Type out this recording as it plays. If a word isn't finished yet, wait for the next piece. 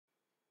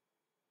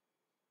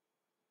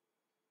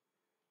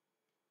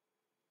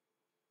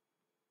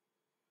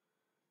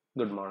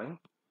Good morning.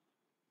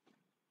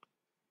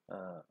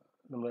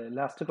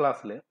 Last class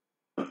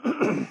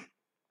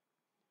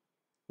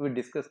we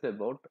discussed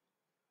about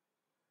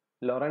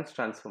Lorentz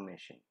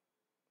transformation.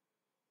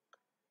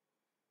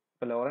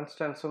 Lorentz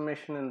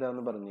transformation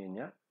എന്താണെന്ന് പറഞ്ഞു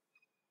കഴിഞ്ഞാൽ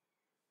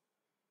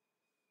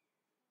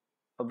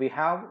we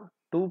have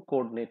two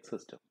coordinate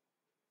system.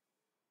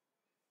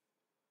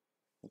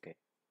 Okay.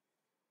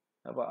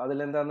 അപ്പോൾ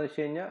അതിലെന്താണെന്ന്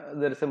വെച്ച് കഴിഞ്ഞാൽ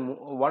there is a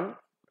one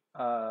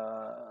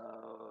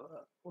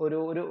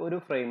ഒരു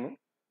ഫ്രെയിമും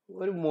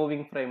ഒരു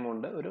മൂവിങ് ഫ്രെയിമും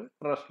ഉണ്ട്, ഒരു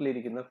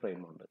റെസ്റ്റിലിരിക്കുന്ന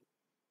ഫ്രെയിമും ഉണ്ട്.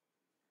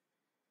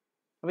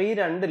 അപ്പോൾ ഈ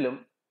രണ്ടിലും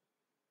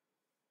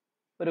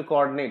ഒരു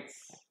കോർഡിനേറ്റ്സ്,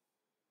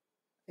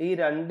 ഈ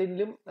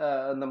രണ്ടിലും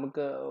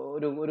നമുക്ക്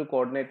ഒരു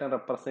കോർഡിനേറ്റിനെ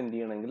റെപ്രസെന്റ്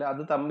ചെയ്യണമെങ്കിൽ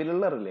അത്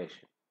തമ്മിലുള്ള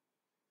റിലേഷൻ.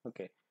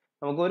 ഓക്കെ,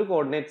 നമുക്ക് ഒരു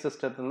കോർഡിനേറ്റ്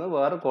സിസ്റ്റത്തിൽ നിന്ന്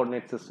വേറെ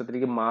കോർഡിനേറ്റ്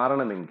സിസ്റ്റത്തിലേക്ക്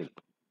മാറണമെങ്കിൽ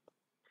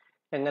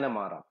എങ്ങനെ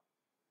മാറാം,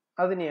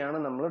 അതിനെയാണ്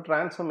നമ്മൾ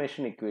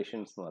ട്രാൻസ്ഫോർമേഷൻ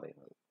ഇക്വേഷൻസ് എന്ന്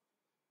പറയുന്നത്.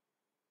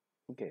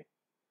 ഓക്കെ,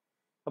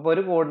 അപ്പോൾ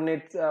ഒരു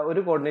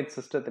കോർഡിനേറ്റ്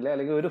സിസ്റ്റത്തിലെ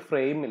അല്ലെങ്കിൽ ഒരു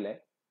ഫ്രെയിമിലെ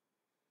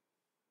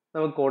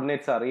നമുക്ക്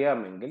കോർഡിനേറ്റ്സ്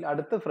അറിയാമെങ്കിൽ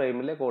അടുത്ത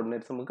ഫ്രെയിമിലെ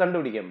കോർഡിനേറ്റ്സ് നമുക്ക്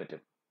കണ്ടുപിടിക്കാൻ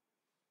പറ്റും.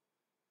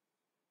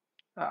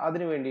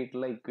 അതിനു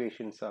വേണ്ടിയിട്ടുള്ള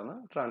ഇക്വേഷൻസ് ആണ്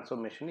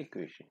ട്രാൻസ്ഫോർമേഷൻ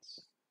ഇക്വേഷൻസ്.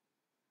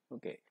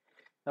 ഓക്കെ,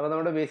 അപ്പോൾ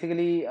നമ്മുടെ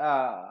ബേസിക്കലി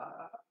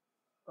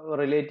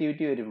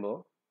റിലേറ്റിവിറ്റി വരുമ്പോൾ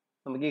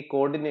നമുക്ക് ഈ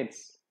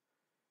കോർഡിനേറ്റ്സ്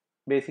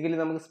ബേസിക്കലി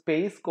നമുക്ക്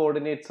സ്പേസ്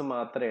കോർഡിനേറ്റ്സ്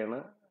മാത്രമാണ്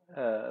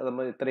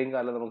നമ്മൾ ഇത്രയും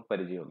കാലം നമുക്ക്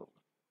പരിചയമുള്ളൂ.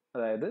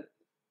 അതായത്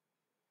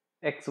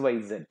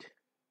XYZ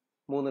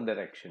 3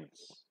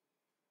 ഡയറക്ഷൻസ്.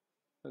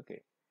 ഓക്കെ,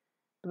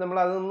 നമ്മൾ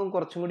അതൊന്നും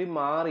കുറച്ചും കൂടി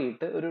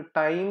മാറിയിട്ട് ഒരു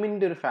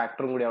ടൈമിൻ്റെ ഒരു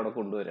ഫാക്ടറും കൂടി അവിടെ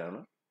കൊണ്ടുവരികയാണ്.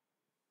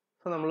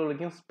 സോ നമ്മൾ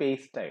വിളിക്കും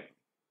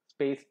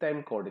space time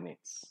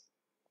coordinates.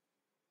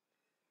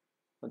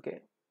 Okay,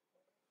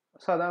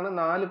 so അതാണ്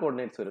 4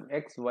 കോർഡിനേറ്റ്സ് വരും,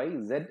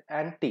 XYZ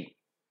ആൻഡ് T.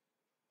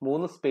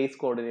 3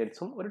 സ്പേസ്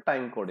കോർഡിനേറ്റ്സും ഒരു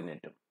ടൈം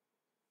കോർഡിനേറ്റും.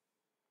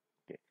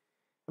 ഓക്കെ,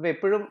 അപ്പോൾ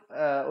എപ്പോഴും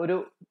ഒരു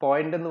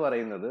പോയിന്റ് എന്ന്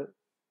പറയുന്നത്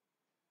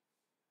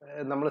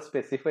നമ്മൾ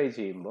സ്പെസിഫൈ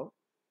ചെയ്യുമ്പോൾ,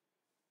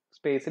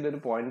 സ്പേസിൽ ഒരു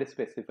പോയിന്റ്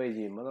സ്പെസിഫൈ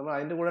ചെയ്യുമ്പോൾ നമ്മൾ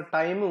അതിൻ്റെ കൂടെ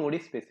ടൈമും കൂടി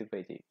സ്പെസിഫൈ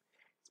ചെയ്യും.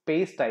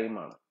 സ്പേസ്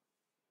ടൈമാണ്.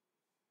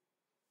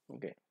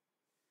 ഓക്കെ,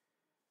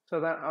 സോ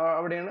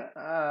അവിടെയാണ്.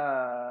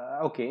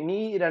 ഓക്കെ, ഇനി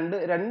ഈ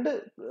രണ്ട്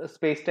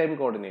space time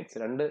coordinates,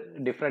 2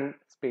 different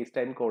space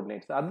time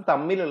coordinates, അത്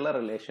തമ്മിലുള്ള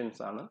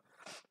റിലേഷൻസ് ആണ്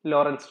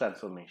ലോറൻസ്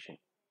ട്രാൻസ്ഫോർമേഷൻ.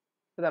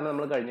 ഇതാണ്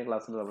നമ്മൾ കഴിഞ്ഞ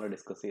ക്ലാസ്സിൽ നമ്മൾ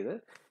ഡിസ്കസ് ചെയ്ത്.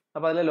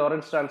 അപ്പോൾ അതിൽ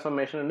ലോറൻസ്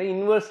ട്രാൻസ്ഫോർമേഷൻ ഉണ്ട്,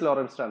 ഇൻവേഴ്സ്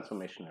ലോറൻസ്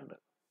ട്രാൻസ്ഫോർമേഷൻ ഉണ്ട്.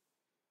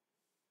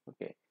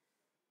 ഓക്കെ,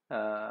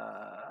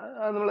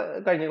 അത് നമ്മൾ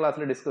കഴിഞ്ഞ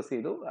ക്ലാസ്സിൽ ഡിസ്കസ്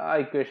ചെയ്തു. ആ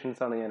ഇക്വേഷൻസ്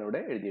ആണ് ഞാനിവിടെ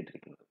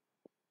എഴുതിയിട്ടിരിക്കുന്നത്.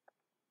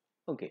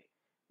 ഓക്കെ,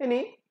 ഇനി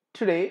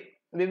today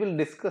we will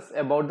discuss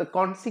about the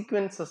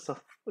consequences of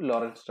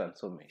Lorentz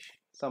transformation,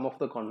 some of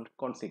the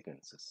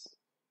consequences.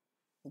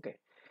 Okay,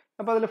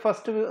 അപ്പോൾ അതിൽ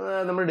ഫസ്റ്റ്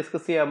നമ്മൾ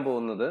ഡിസ്കസ് ചെയ്യാൻ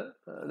പോകുന്നത്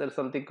there is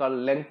something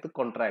called length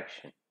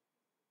contraction.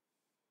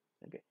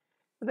 Okay,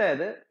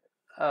 അതായത്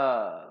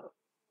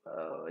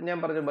ഞാൻ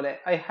പറഞ്ഞ പോലെ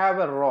I have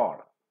a rod,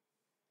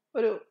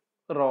 ഒരു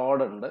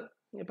റോഡ് ഉണ്ട്.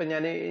 ഇപ്പം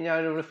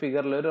ഞാനൊരു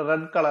ഫിഗറിൽ ഒരു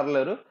റെഡ്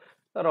കളറിലൊരു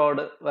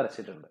റോഡ്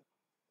വരച്ചിട്ടുണ്ട്.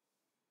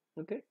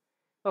 ഓക്കെ,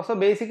 സോ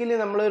ബേസിക്കലി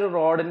നമ്മളൊരു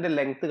റോഡിന്റെ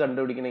ലെങ്ത്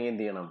കണ്ടുപിടിക്കണമെങ്കിൽ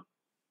എന്ത് ചെയ്യണം,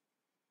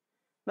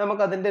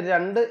 നമുക്ക് അതിന്റെ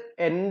 2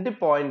 എൻഡ്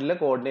പോയിന്റിലെ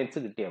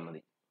കോർഡിനേറ്റ്സ് കിട്ടിയാൽ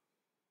മതി.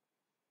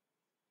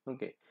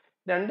 ഓക്കെ,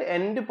 2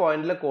 എൻഡ്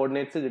പോയിന്റിലെ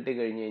കോർഡിനേറ്റ്സ്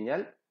കിട്ടിക്കഴിഞ്ഞ്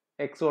കഴിഞ്ഞാൽ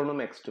x1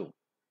 ഉം x2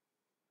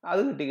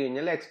 അത്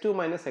കിട്ടിക്കഴിഞ്ഞാൽ x2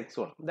 minus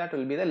x1 that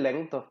will be the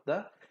length of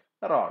the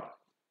road.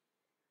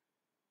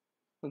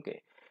 Okay,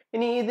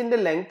 ഇനി ഇതിന്റെ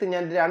ലെങ്ത്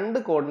ഞാൻ 2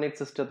 കോർഡിനേറ്റ്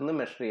സിസ്റ്റത്തിൽ നിന്ന്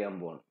മെഷർ ചെയ്യാൻ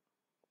പോവാണ്.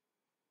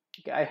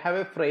 I have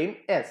A frame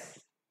S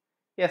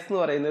എന്ന്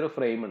പറയുന്ന ഒരു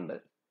ഫ്രെയിം ഉണ്ട്.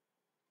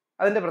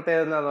 അതിന്റെ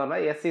പ്രത്യേകത എന്താന്ന്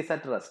പറഞ്ഞാൽ S is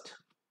at rest,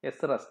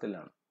 S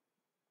റെസ്റ്റിലാണ്.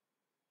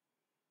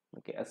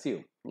 Okay,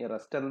 assume. ഇനി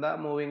റെസ്റ്റ് എന്താ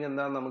മൂവിങ്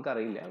എന്താന്ന്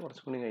നമുക്കറിയില്ല,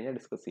 കുറച്ചും കൂടി കഴിഞ്ഞാൽ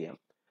ഡിസ്കസ് ചെയ്യാം.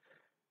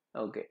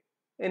 ഓക്കെ,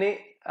 ഇനി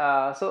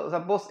so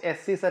suppose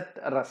S is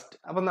at rest.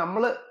 അപ്പം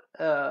നമ്മൾ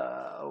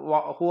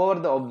ഹൂവർ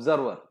ദ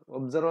ഒബ്സർവർ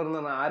എന്ന്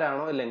പറഞ്ഞാൽ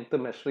ആരാണോ ലെങ്ത്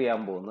മെഷർ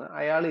ചെയ്യാൻ പോകുന്നത്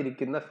അയാൾ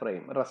ഇരിക്കുന്ന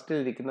ഫ്രെയിം, റെസ്റ്റിൽ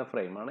ഇരിക്കുന്ന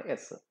ഫ്രെയിമാണ്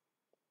S.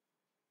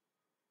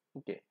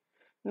 Okay,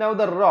 now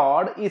the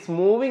rod is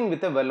moving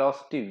with a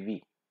velocity v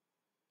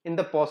in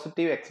the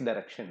positive x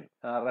direction.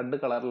 Red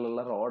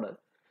കളറിലുള്ള road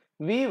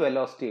v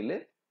വെലോസിറ്റിയിൽ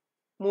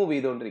move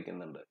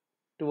ചെയ്തുകൊണ്ടിരിക്കുന്നുണ്ട്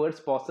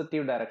towards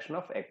positive direction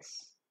of x.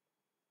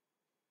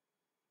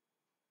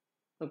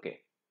 Okay,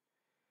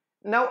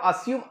 now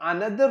assume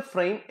another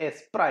frame s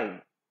prime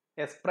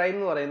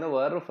എന്ന് പറയുന്ന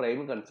വേറൊരു frame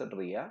consider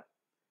ചെയ്യുക.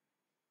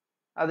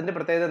 അതിന്റെ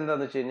പ്രത്യേകത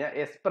എന്താണെന്ന് വെച്ച് കഴിഞ്ഞാൽ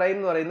s prime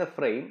എന്ന് പറയുന്ന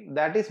frame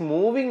that is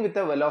moving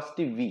with a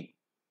velocity v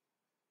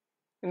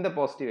in the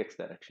positive x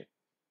direction.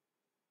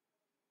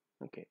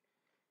 Okay,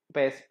 ഇപ്പൊ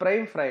എസ്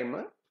പ്രൈം ഫ്രെയിം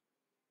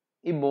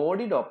ഈ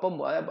ബോഡിയുടെ ഒപ്പം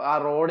ആ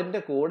റോഡിന്റെ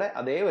കൂടെ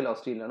അതേ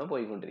വെലോസിറ്റിയിലാണ്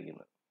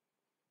പോയിക്കൊണ്ടിരിക്കുന്നത്.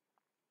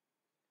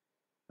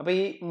 അപ്പൊ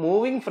ഈ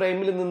മൂവിങ്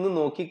ഫ്രെയിമിൽ നിന്ന്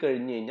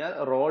നോക്കിക്കഴിഞ്ഞു കഴിഞ്ഞാൽ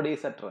റോഡ്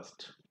ഈസ് അറ്റ്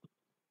റെസ്റ്റ്,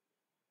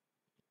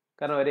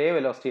 കാരണം ഒരേ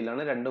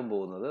വെലോസിറ്റിയിലാണ് രണ്ടും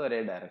പോകുന്നത്, ഒരേ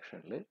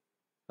ഡയറക്ഷനിൽ.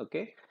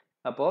 ഓക്കെ,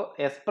 അപ്പോൾ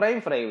എസ് പ്രൈം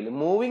ഫ്രെയിമിൽ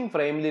മൂവിങ്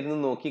ഫ്രെയിമിൽ ഇരുന്ന്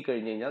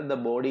നോക്കിക്കഴിഞ്ഞു കഴിഞ്ഞാൽ the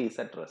body is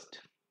at rest,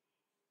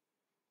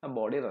 ആ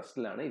ബോഡി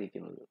റെസ്റ്റിലാണ്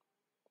ഇരിക്കുന്നത്.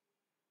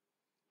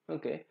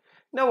 Okay.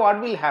 Now what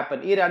will happen?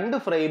 ഈ രണ്ട്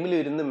ഫ്രെയിമിൽ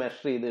ഇരുന്ന്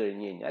മെഷർ ചെയ്ത്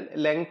കഴിഞ്ഞ് കഴിഞ്ഞാൽ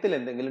ലെങ്ത്തിൽ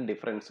എന്തെങ്കിലും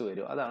ഡിഫറൻസ്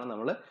വരും, അതാണ്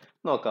നമ്മൾ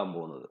നോക്കാൻ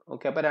പോകുന്നത്.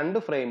 ഓക്കെ, അപ്പോൾ രണ്ട്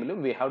ഫ്രെയിമിലും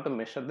we have to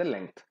measure the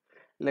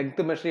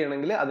length measure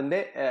ചെയ്യണമെങ്കിൽ അതിന്റെ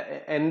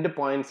എൻഡ്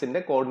പോയിന്റ്സിന്റെ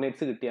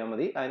കോർഡിനേറ്റ്സ് കിട്ടിയാൽ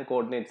മതി. അതിന്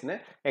കോർഡിനേറ്റ്സിനെ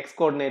എക്സ്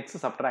കോർഡിനേറ്റ്സ്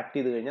സബ്ട്രാക്ട്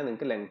ചെയ്ത് കഴിഞ്ഞാൽ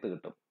നിങ്ങൾക്ക് ലെങ്ത്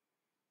കിട്ടും.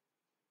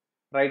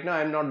 Right now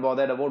I am not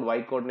bothered about Y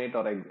coordinate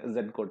or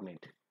Z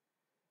coordinate.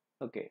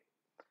 Okay,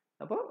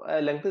 അപ്പോൾ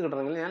ലെങ്ത്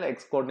കിട്ടണമെങ്കിൽ ഞാൻ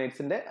എക്സ്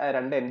കോർഡിനേറ്റ്സിന്റെ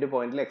രണ്ട് എൻഡ്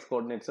പോയിന്റിൽ എക്സ്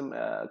കോർഡിനേറ്റ്സും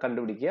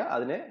കണ്ടുപിടിക്കുക,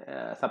 അതിനെ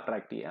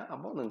സബ്ട്രാക്ട് ചെയ്യുക,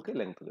 അപ്പോൾ നിങ്ങൾക്ക്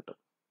ലെങ്ത് കിട്ടും.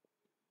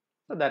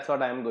 So that's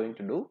what I am going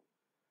to do.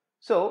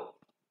 So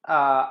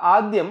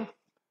ആദ്യം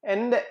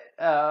എൻ്റെ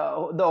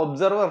the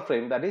observer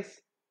frame, that is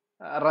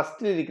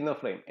റസ്റ്റിലിരിക്കുന്ന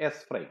frame,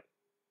 S frame,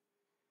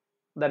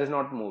 that is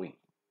not moving.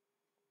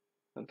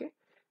 Okay,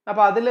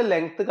 അപ്പോൾ അതിലെ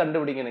ലെങ്ത്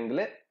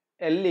കണ്ടുപിടിക്കണമെങ്കിൽ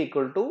എൽ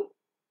ഈക്വൽ ടു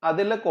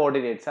അതിലെ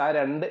കോർഡിനേറ്റ്സ്, ആ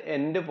രണ്ട്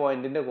എൻഡ്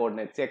പോയിന്റിന്റെ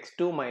coordinates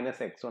x2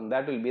 minus x1,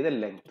 that will be the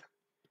length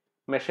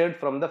measured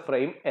from the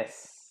frame S.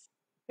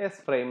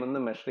 S frame എന്ന്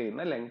measure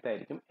ചെയ്യുന്ന length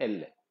ആയിരിക്കും L.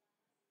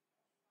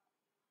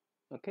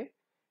 Okay,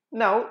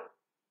 now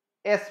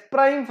S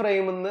prime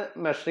frame എന്ന്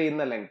മെഷർ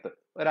ചെയ്യുന്ന length,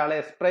 ഒരാളെ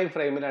എസ് പ്രൈം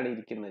ഫ്രെയിമിലാണ്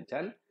ഇരിക്കുന്നത്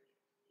വെച്ചാൽ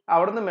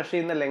അവിടുന്ന് മെഷർ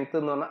ചെയ്യുന്ന ലെങ്ത്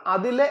എന്ന് പറഞ്ഞാൽ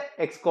അതിലെ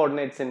എക്സ്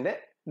കോർഡിനേറ്റ്സിന്റെ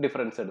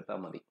ഡിഫറൻസ് എടുത്താൽ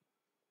മതി.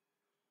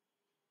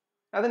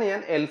 അതിന്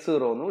ഞാൻ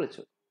L0 എന്ന്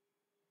വിളിച്ചു.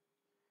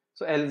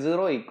 So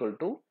L0 equal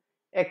to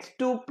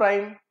x2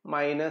 prime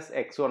minus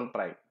x1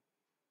 prime.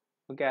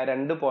 Okay, ആ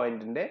രണ്ട്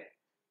പോയിന്റിന്റെ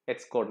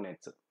എക്സ്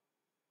കോർഡിനേറ്റ്സ്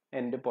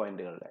എൻഡ്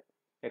പോയിന്റുകളുടെ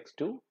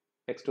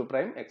x2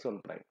 prime x1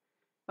 prime.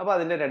 അപ്പോൾ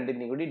അതിന്റെ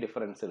രണ്ടിന്റെയും കൂടി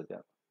ഡിഫറൻസ്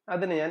എടുക്കുക.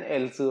 അതിന് ഞാൻ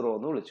L0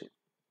 എന്ന് വിളിച്ചു.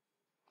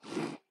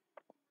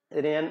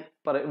 ഇതിനെ ഞാൻ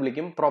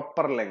വിളിക്കും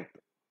proper length.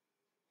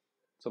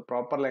 So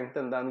proper length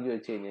എന്താണെന്ന്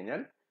ചോദിച്ചു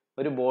കഴിഞ്ഞാൽ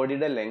ഒരു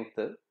ബോഡിയുടെ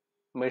length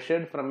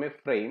measured from A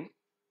frame,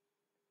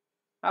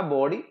 ആ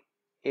ബോഡി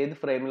ഏത്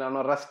ഫ്രെയിമിലാണോ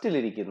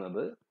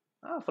റസ്റ്റിലിരിക്കുന്നത്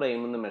ആ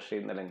ഫ്രെയിമിൽ നിന്ന് മെഷർ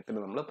ചെയ്യുന്ന ലെങ്ത്തിന്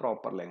നമ്മൾ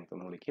പ്രോപ്പർ ലെങ്ത്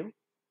എന്ന് വിളിക്കും.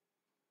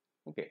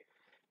 ഓക്കെ,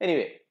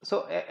 എനിവേ, സോ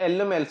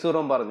എല്ലും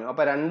L0 പറഞ്ഞു.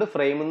 അപ്പൊ രണ്ട്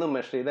ഫ്രെയിമിൽ നിന്ന്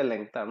മെഷർ ചെയ്ത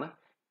ലെങ്ത് ആണ്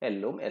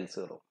എല്ലും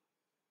L0.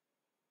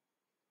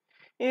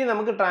 ഇനി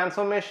നമുക്ക്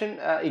transformation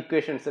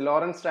equations,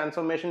 Lawrence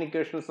transformation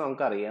equations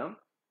നമുക്കറിയാം.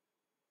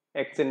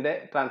 എക്സിന്റെ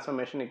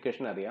ട്രാൻസ്ഫോർമേഷൻ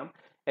ഇക്വേഷൻ അറിയാം.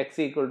 x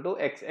equal to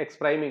X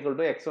prime equal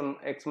to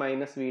X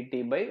minus V T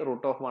by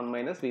root of 1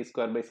 minus V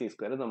square by C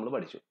square നമ്മൾ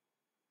പഠിച്ചു.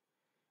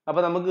 അപ്പൊ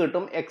നമുക്ക്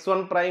കിട്ടും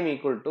x1 prime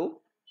equal to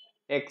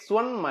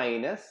x1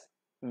 minus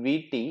V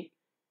T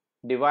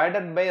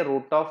divided by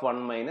root of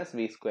 1 minus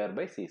V square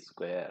by C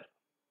square.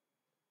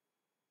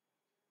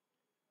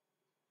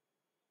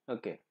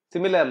 Okay,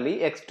 similarly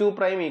x2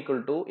 prime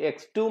equal to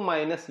x2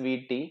 minus V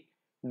T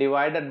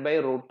divided by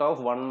root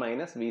of 1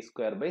 minus V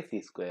square by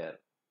C square.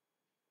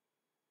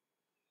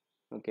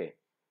 Okay,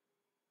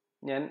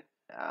 ഞാൻ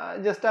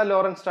just ആ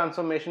Lawrence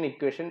transformation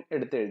equation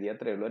എടുത്തെഴുതി,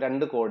 അത്രയേ ഉള്ളൂ.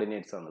 രണ്ട്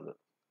coordinates ആണത്,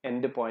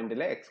 end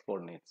പോയിന്റിലെ X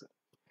coordinates.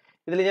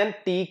 ഇതിൽ ഞാൻ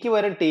tick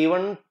വരെ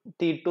T1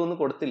 T2 എന്ന്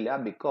കൊടുത്തില്ല,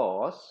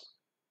 ബിക്കോസ്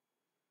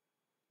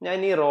ഞാൻ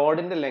ഈ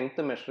റോഡിന്റെ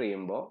ലെങ്ത് മെഷർ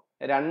ചെയ്യുമ്പോൾ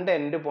രണ്ട്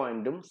എൻഡ്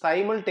പോയിന്റും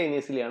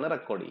സൈമിൾട്ടേനിയസ്ലി ആണ്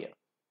റെക്കോർഡ് ചെയ്യുക.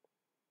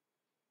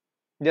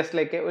 ജസ്റ്റ്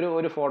ലൈക്ക്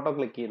ഒരു ഫോട്ടോ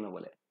ക്ലിക്ക് ചെയ്യുന്ന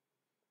പോലെ.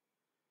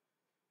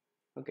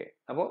 ഓക്കെ,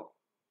 അപ്പോൾ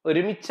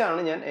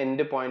ഒരുമിച്ചാണ് ഞാൻ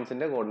എൻഡ്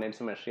പോയിന്റ്സിന്റെ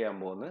കോർഡിനേറ്റ്സ് മെഷർ ചെയ്യാൻ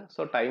പോകുന്നത്.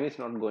 So time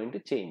is not going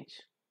to change.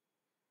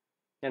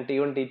 ഞാൻ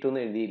T1 T2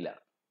 എന്ന് എഴുതിയില്ല,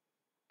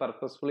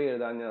 പർപ്പസ്ഫുള്ളി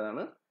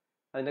എഴുതാഞ്ഞതാണ്.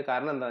 അതിന്റെ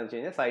കാരണം എന്താണെന്ന് വെച്ച്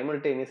കഴിഞ്ഞാൽ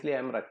simultaneously I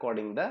M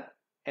recording the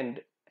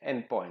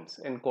end points,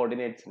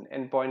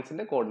 end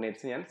പോയിന്റ്സിന്റെ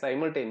coordinates ഞാൻ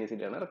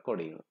സൈമിൾട്ടേനിയസ്ലി ആണ്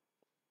റെക്കോർഡ് ചെയ്യുന്നത്.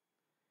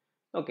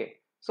 Okay,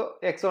 so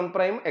x1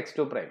 prime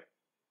x2 prime.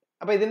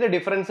 അപ്പൊ ഇതിന്റെ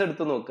ഡിഫറൻസ്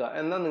എടുത്ത് നോക്കുക,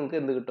 എന്നാൽ നിങ്ങൾക്ക്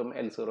എന്ത് കിട്ടും?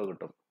 L0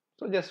 കിട്ടും.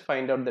 So just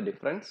find out the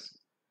difference.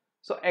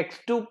 So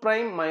x2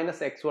 prime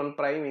minus x1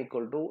 prime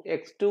equal to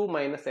x2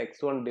 minus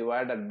x1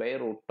 divided by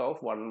root of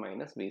 1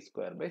 minus V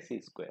square by C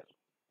square.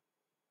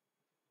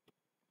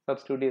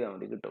 Substitute ചെയ്താൽ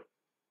മതി, കിട്ടും.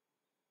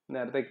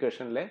 നേരത്തെ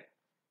ഇക്വേഷനിലെ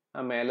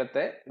ആ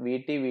മേലത്തെ വി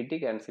ടി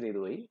ക്യാൻസൽ ചെയ്ത്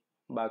പോയി,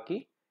 ബാക്കി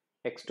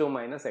x2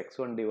 minus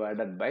x1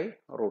 divided by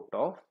root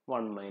of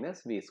 1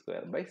 minus V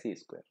square by C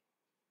square.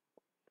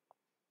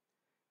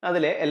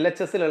 അതിലെ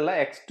LHSലുള്ള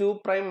x2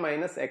 prime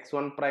minus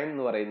x1 prime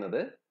എന്ന്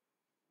പറയുന്നത്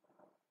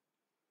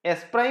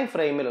S prime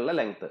ഫ്രെയിമിലുള്ള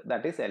length,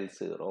 that is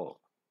L0.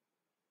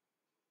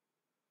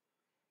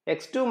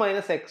 x2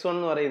 minus x1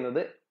 എന്ന്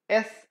പറയുന്നത്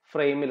S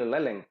ഫ്രെയിമിലുള്ള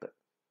length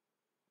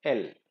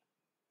L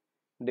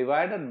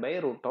divided by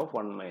root of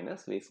 1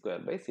 minus V square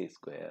by C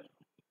square.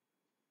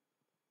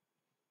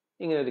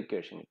 ഇങ്ങനെ ഒരു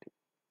equation കിട്ടി.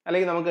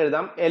 അല്ലെങ്കിൽ നമുക്ക്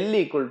എഴുതാം L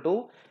equal to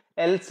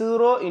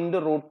L0 into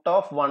root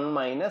of 1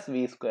 minus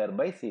V square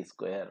by C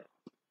square.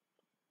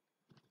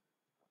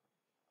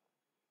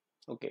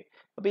 Okay,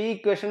 അപ്പൊ ഈ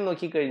ഇക്വേഷൻ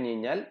നോക്കിക്കഴിഞ്ഞ്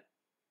കഴിഞ്ഞാൽ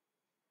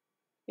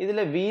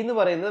ഇതിലെ V എന്ന്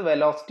പറയുന്നത്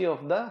velocity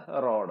of the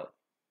road,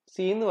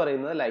 C എന്ന്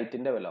പറയുന്നത്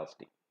ലൈറ്റിന്റെ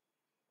വെലോസിറ്റി.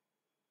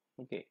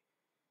 ഓക്കെ,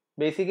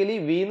 ബേസിക്കലി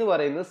V എന്ന്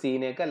പറയുന്നത്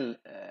സീനേക്കാൾ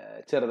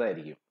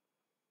ചെറുതായിരിക്കും.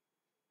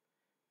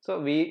 So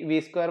we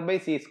square by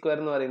C square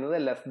എന്ന് പറയുന്നത്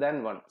ലെസ് ദാൻ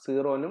 1,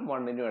 0നും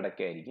 1നും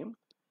ഇടയ്ക്കായിരിക്കും.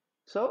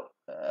 സോ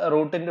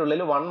റൂട്ടിന്റെ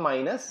ഉള്ളിൽ 1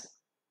 മൈനസ്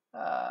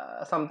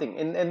സംതിങ്,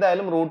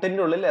 എന്തായാലും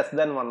റൂട്ടിന്റെ ഉള്ളിൽ ലെസ്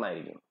ദാൻ 1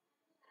 ആയിരിക്കും,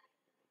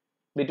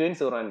 ബിറ്റ്വീൻ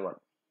 0 and 1.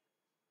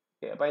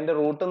 അപ്പോൾ അതിന്റെ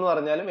റൂട്ട് എന്ന്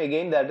പറഞ്ഞാലും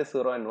again that is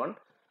 0 and 1.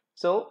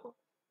 So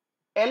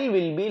L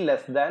will be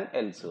less than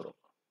L0.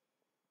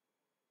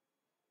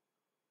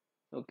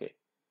 Okay.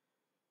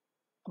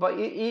 അപ്പോൾ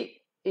ഈ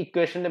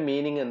ഇക്വേഷന്റെ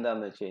മീനിങ്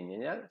എന്താണെന്ന് വെച്ച്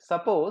കഴിഞ്ഞാൽ,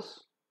 suppose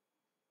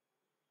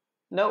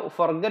now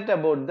forget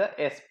about the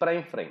S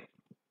prime frame.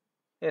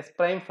 S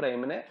prime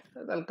ഫ്രെയിമിനെ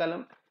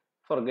തൽക്കാലം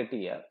forget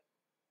ചെയ്യുക.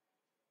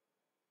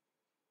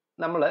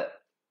 നമ്മൾ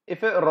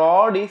if a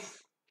rod is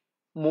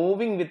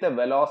moving with a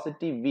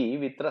velocity v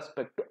with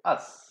respect to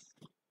us,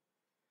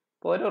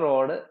 ഇപ്പോൾ ഒരു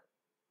റോഡ്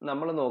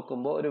നമ്മൾ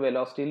നോക്കുമ്പോൾ ഒരു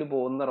വെലോസിറ്റിയിൽ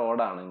പോകുന്ന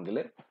റോഡാണെങ്കിൽ,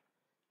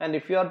 and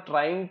if you are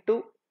trying to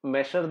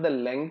measure the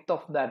length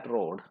of that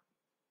road,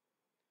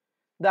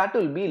 that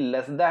will be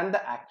less than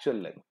the actual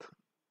length.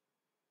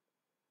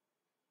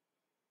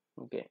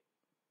 Okay.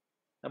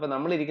 അപ്പോൾ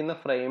നമ്മളിരിക്കുന്ന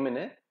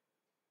ഫ്രെയിമിന്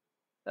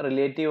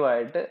relative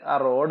ആയിട്ട് ആ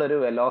road ഒരു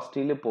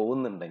വെലോസിറ്റിയിൽ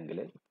പോകുന്നുണ്ടെങ്കിൽ,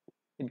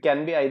 it can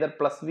be either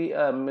plus V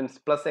means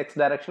plus X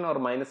direction or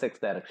minus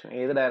X direction,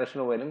 ഏത്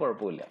direction പോയാലും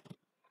കുഴപ്പമില്ല.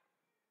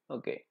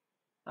 Okay.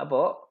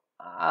 അപ്പോൾ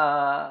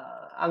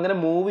അങ്ങനെ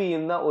മൂവ്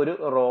ചെയ്യുന്ന ഒരു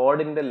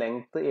റോഡിന്റെ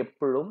ലെങ്ത്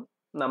എപ്പോഴും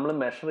നമ്മൾ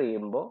മെഷർ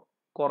ചെയ്യുമ്പോൾ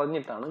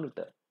കുറഞ്ഞിട്ടാണ്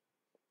കിട്ടുക.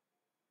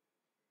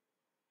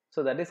 So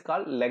that is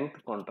called length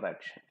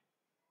contraction.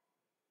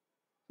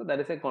 So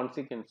that is A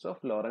consequence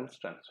of Lawrence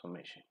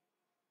transformation.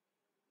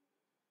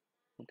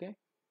 Okay.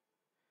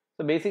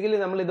 So basically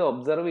നമ്മൾ ഇത്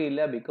ഒബ്സർവ്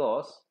ചെയ്യില്ല,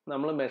 ബിക്കോസ്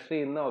നമ്മൾ മെഷർ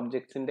ചെയ്യുന്ന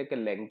ഒബ്ജക്ട്സിന്റെ ഒക്കെ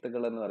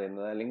ലെങ്ത്തുകൾ എന്ന്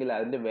പറയുന്നത്, അല്ലെങ്കിൽ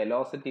അതിന്റെ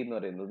വെലോസിറ്റി എന്ന്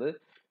പറയുന്നത്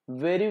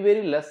very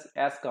very less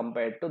as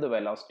compared to the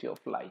velocity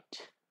of light.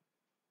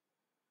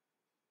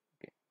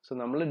 So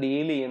നമ്മൾ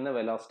ഡീൽ ചെയ്യുന്ന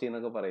വെലോസിറ്റി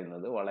എന്നൊക്കെ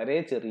പറയുന്നത് വളരെ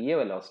ചെറിയ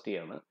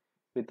വെലോസിറ്റിയാണ്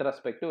with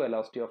respect to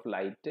velocity of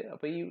light.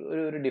 അപ്പോൾ ഈ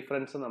ഒരു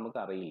ഡിഫറൻസ് നമുക്ക്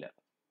അറിയില്ല.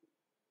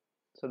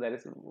 So that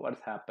is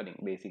what's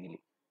happening basically.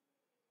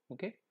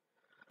 Okay.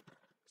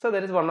 So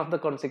that is one of the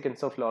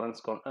consequences of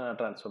Lorentz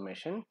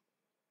transformation.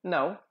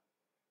 Now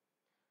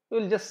we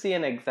will just see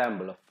an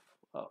example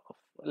of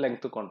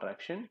length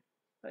contraction.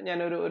 ഞാൻ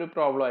ഒരു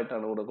problem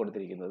ആയിട്ടാണ് ഇവിടെ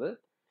കൊടുത്തിരിക്കുന്നത്.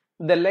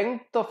 The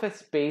length of a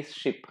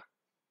spaceship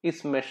is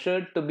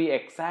measured to be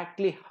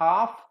exactly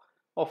half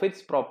of its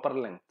proper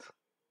length.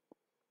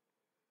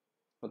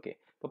 Okay.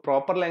 അപ്പോൾ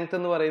proper length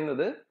എന്ന്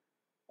പറയുന്നത്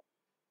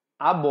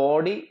ആ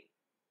body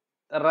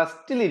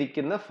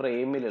റെസ്റ്റിലിരിക്കുന്ന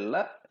ഫ്രെയിമിലുള്ള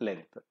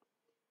length.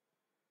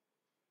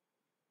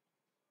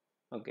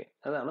 Okay,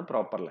 അതാണ്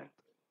proper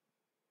length.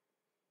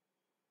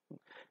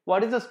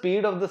 What is the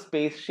speed of the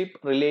spaceship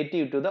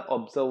relative to the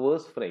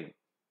observers frame?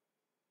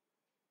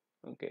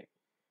 Okay,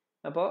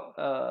 അപ്പോൾ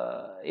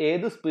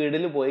ഏത്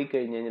സ്പീഡിൽ പോയി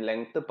കഴിഞ്ഞ് കഴിഞ്ഞാൽ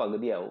ലെങ്ത്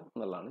പകുതിയാവും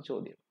എന്നുള്ളതാണ്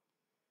ചോദ്യം.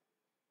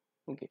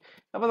 ഓക്കെ,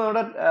 അപ്പോൾ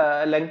നമ്മുടെ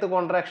ലെങ്ത്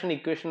കോൺട്രാക്ഷൻ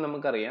ഇക്വേഷൻ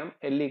നമുക്കറിയാം,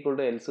 L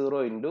 = L0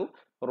 into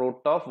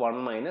root of 1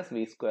 -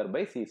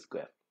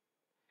 v²/c².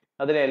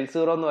 അതിൽ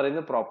L0 എന്ന്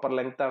പറയുന്നത് പ്രോപ്പർ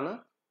ലെങ്ത് ആണ്,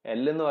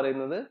 L എന്ന്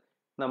പറയുന്നത്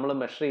നമ്മൾ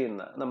മെഷർ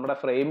ചെയ്യുന്ന, നമ്മുടെ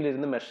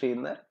ഫ്രെയിമിലിരുന്ന് മെഷർ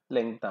ചെയ്യുന്ന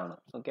ലെങ്ത് ആണ്.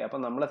 ഓക്കെ, അപ്പം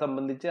നമ്മളെ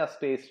സംബന്ധിച്ച് ആ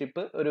സ്പേസ്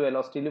ഷിപ്പ് ഒരു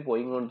വെലോസിറ്റിയിൽ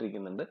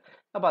പോയിക്കൊണ്ടിരിക്കുന്നുണ്ട്.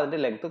 അപ്പോൾ അതിന്റെ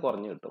ലെങ്ത്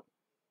കുറഞ്ഞു കിട്ടും.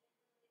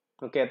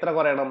 ഓക്കെ, എത്ര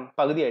കുറയണം?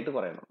 പകുതിയായിട്ട്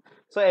കുറയണം.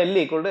 So L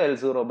 =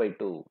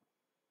 L0/2.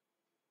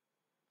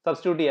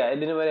 സബ്സ്റ്റിറ്റ്യൂട്ട് ചെയ്യുക.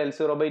 Lന് വരെ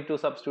L0/2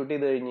 സബ്സ്റ്റിറ്റ്യൂട്ട്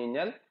ചെയ്ത് കഴിഞ്ഞ്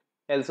കഴിഞ്ഞാൽ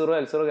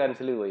L0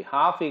 ക്യാൻസൽ ചെയ്ത് പോയി.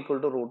 Half equal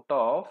to root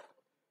of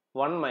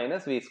 1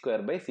 -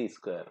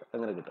 v²/c².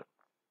 അങ്ങനെ കിട്ടും.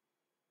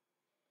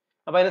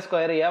 അപ്പൊ അതിന്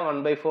സ്ക്വയർ ചെയ്യുക.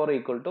 1/4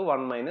 =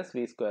 1 -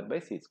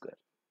 v²/c².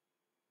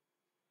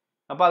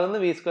 അപ്പൊ അതിന്ന്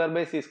v²/c²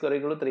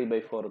 =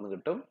 3/4 എന്ന്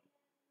കിട്ടും.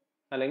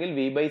 അല്ലെങ്കിൽ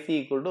v/c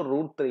 =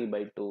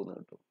 √3/2 എന്ന്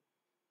കിട്ടും.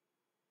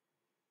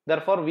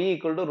 Therefore v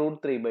 =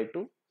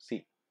 √3/2c.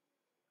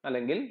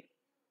 അല്ലെങ്കിൽ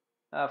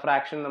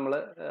ഫ്രാക്ഷൻ നമ്മൾ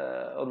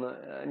ഒന്ന്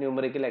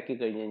ന്യൂമറിക്കൽ ആക്കി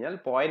കഴിഞ്ഞ് കഴിഞ്ഞാൽ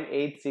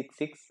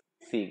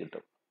 0.866c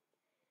കിട്ടും.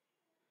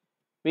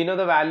 We know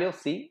the value of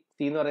c. c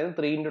എന്ന് പറയുന്നത്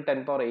 3 ×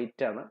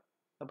 10⁸ ആണ്.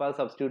 അപ്പോൾ അത്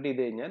സബ്സ്റ്റിറ്റ്യൂട്ട്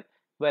ചെയ്ത് കഴിഞ്ഞാൽ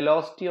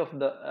velocity of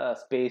the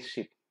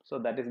spaceship, so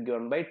that is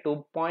given by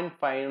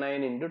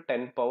 2.59 ×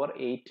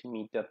 10⁸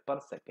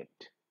 meter/second.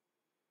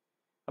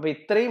 അപ്പോൾ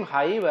ഇത്രയും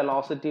ഹൈ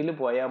വെലോസിറ്റിയിൽ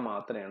പോയാൽ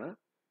മാത്രമാണ്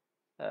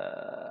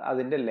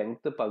അതിന്റെ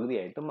length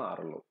പകുതിയായിട്ട്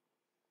മാറുള്ളൂ.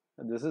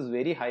 This is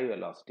very high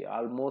velocity,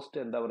 almost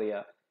എന്താ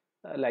പറയുക,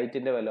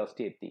 ലൈറ്റിന്റെ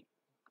വെലോസിറ്റി എത്തി.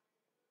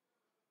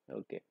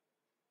 ഓക്കെ,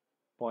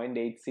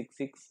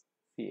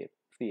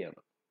 0.866c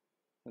ആണ്.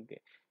 Okay,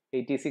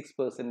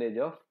 86%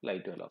 of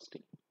light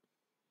velocity.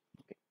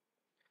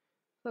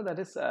 So that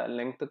is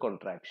length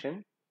contraction.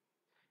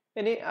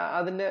 ഇനി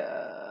അതിന്റെ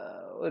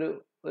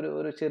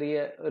ഒരു ചെറിയ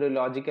ഒരു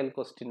ലോജിക്കൽ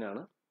ക്വസ്റ്റ്യൻ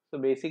ആണ്. സോ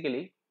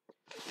ബേസിക്കലി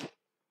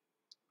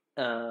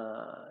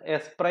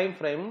എസ് പ്രൈം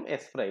ഫ്രെയിമും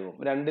എസ് പ്രൈമും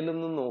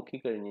രണ്ടിലൊന്നും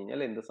നോക്കിക്കഴിഞ്ഞ്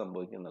കഴിഞ്ഞാൽ എന്ത്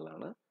സംഭവിക്കും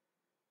എന്നുള്ളതാണ്.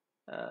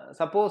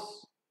 സപ്പോസ്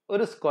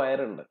ഒരു സ്ക്വയർ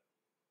ഉണ്ട്,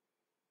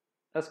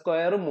 ആ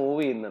സ്ക്വയർ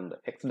മൂവ് ചെയ്യുന്നുണ്ട്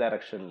എക്സ്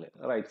ഡയറക്ഷനിൽ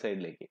റൈറ്റ്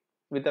സൈഡിലേക്ക്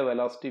with a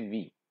velocity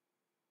v.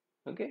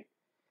 Okay,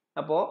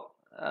 അപ്പോൾ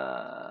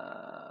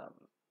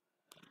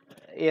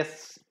എസ്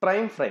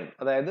പ്രൈം ഫ്രെയിം,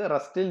 അതായത്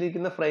റെസ്റ്റിൽ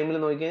ഇരിക്കുന്ന ഫ്രെയിമിൽ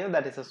നോക്കിക്കഴിഞ്ഞാൽ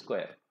ദാറ്റ് ഇസ് എ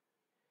സ്ക്വയർ.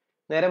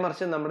 നേരെ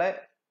മറിച്ച് നമ്മുടെ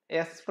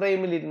എസ്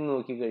ഫ്രെയിമിൽ ഇരുന്ന്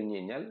നോക്കിക്കഴിഞ്ഞ്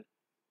കഴിഞ്ഞാൽ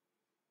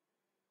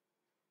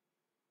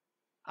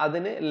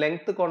അതിന്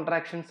ലെങ്ത്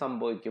കോൺട്രാക്ഷൻ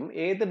സംഭവിക്കും.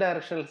 ഏത്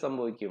ഡയറക്ഷനിൽ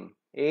സംഭവിക്കും?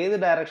 ഏത്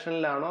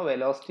ഡയറക്ഷനിലാണോ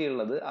വെലോസിറ്റി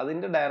ഉള്ളത്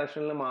അതിന്റെ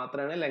ഡയറക്ഷനിൽ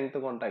മാത്രമേ ലെങ്ത്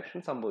കോൺട്രാക്ഷൻ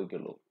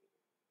സംഭവിക്കുള്ളൂ.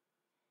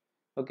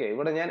 ഓക്കെ,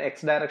 ഇവിടെ ഞാൻ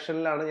എക്സ്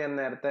ഡയറക്ഷനിലാണ് ഞാൻ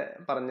നേരത്തെ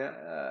പറഞ്ഞ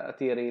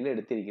തിയറിയിൽ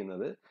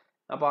എടുത്തിരിക്കുന്നത്.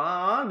 അപ്പോൾ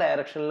ആ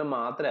ഡയറക്ഷനിൽ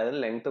മാത്രമേ അതിന്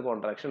ലെങ്ത്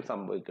കോൺട്രാക്ഷൻ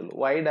സംഭവിക്കുള്ളൂ,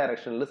 വൈ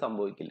ഡയറക്ഷനിൽ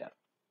സംഭവിക്കില്ല.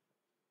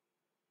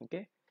 ഓക്കെ,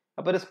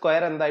 അപ്പോൾ ഒരു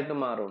സ്ക്വയർ എന്തായിട്ട്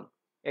മാറും?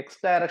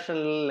 എക്സ്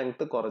ഡയറക്ഷനിൽ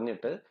ലെങ്ത്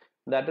കുറഞ്ഞിട്ട്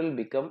that will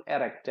become A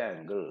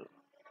rectangle.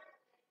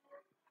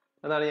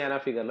 അതാണ് ഞാൻ ആ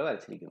ഫിഗറിൽ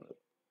വരച്ചിരിക്കുന്നത്.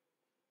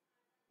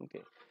 ഓക്കെ,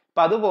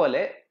 അപ്പൊ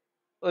അതുപോലെ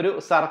ഒരു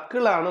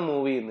സർക്കിളാണ്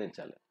മൂവ് ചെയ്യുന്നത്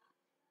വെച്ചാൽ,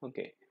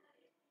 ഓക്കെ,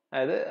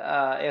 അതായത്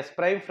എസ്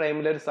പ്രൈം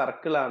ഫ്രെയിമിൽ ഒരു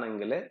സർക്കിൾ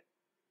ആണെങ്കിൽ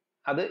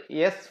അത്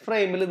എസ്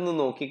ഫ്രെയിമിൽ നിന്ന്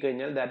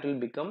നോക്കിക്കഴിഞ്ഞാൽ ദാറ്റ് വിൽ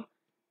ബിക്കം,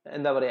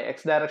 എന്താ പറയുക,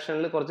 എക്സ്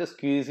ഡയറക്ഷനിൽ കുറച്ച്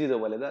സ്ക്വീസ് ചെയ്ത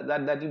പോലെ,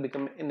 that will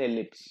become an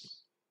ellipse.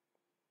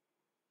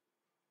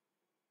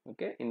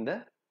 Okay, in the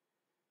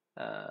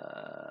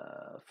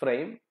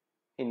frame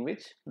in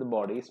which the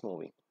body is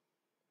moving.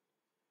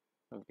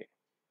 Okay,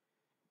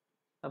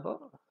 അപ്പോൾ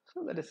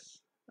ദാറ്റ് ഇസ്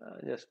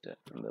ജസ്റ്റ്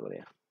എന്താ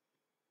പറയുക,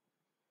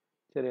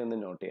 ചെറിയൊന്ന്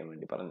നോട്ട് ചെയ്യാൻ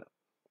വേണ്ടി പറഞ്ഞു.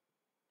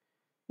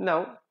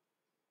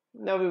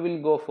 Now we will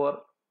go for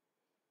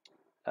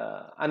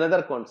another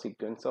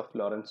consequence of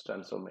Lorentz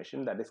transformation,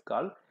 that is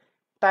called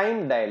time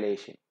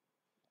dilation.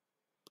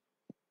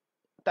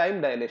 Time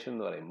dilation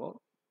എന്ന് പറയുമ്പോൾ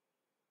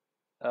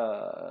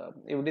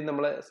ഇവിടെ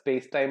നമ്മൾ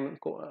സ്പേസ്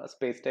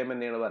ടൈം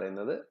തന്നെയാണ്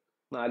പറയുന്നത്.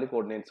 4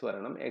 കോർഡിനേറ്റ്സ്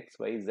പറയണം, X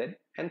Y said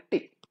and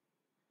T.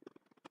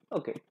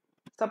 Okay,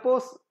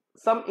 suppose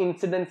some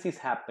incidents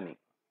is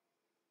happening.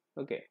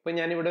 Okay, ഇപ്പൊ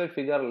ഞാനിവിടെ ഒരു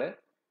ഫിഗറിൽ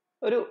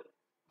ഒരു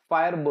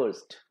ഫയർ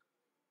ബേഴ്സ്റ്റ്,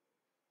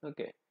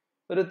 ഓക്കെ,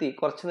 ഒരു തീ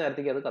കുറച്ച്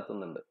നേരത്തേക്ക് അത്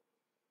കത്തുന്നുണ്ട്.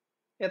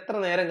 എത്ര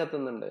നേരം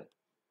കത്തുന്നുണ്ട്?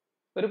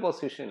 ഒരു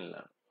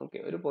പൊസിഷനിലാണ്. ഓക്കെ,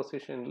 ഒരു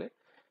പൊസിഷനിൽ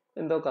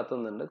എന്തോ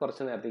കത്തുന്നുണ്ട്,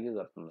 കുറച്ച് നേരത്തേക്ക്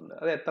കത്തുന്നുണ്ട്.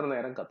 അത് എത്ര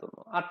നേരം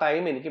കത്തുന്നു, ആ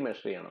ടൈം എനിക്ക്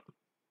മെഷർ ചെയ്യണം.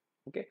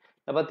 ഓക്കെ,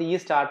 അപ്പോൾ തീ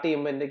സ്റ്റാർട്ട്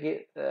ചെയ്യുമ്പോൾ എൻ്റെ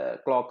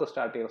ക്ലോക്ക്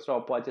സ്റ്റാർട്ട് ചെയ്യണം,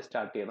 സ്റ്റോപ്പ് വാച്ച്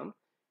സ്റ്റാർട്ട് ചെയ്യണം.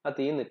 ആ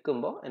തീ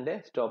നിൽക്കുമ്പോൾ എൻ്റെ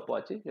സ്റ്റോപ്പ്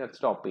വാച്ച് ഞാൻ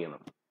സ്റ്റോപ്പ്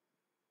ചെയ്യണം.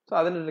 സോ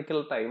അതിനൊരിക്കൽ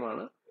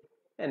ടൈമാണ്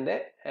എൻ്റെ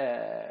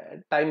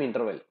ടൈം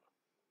ഇൻ്റർവെൽ.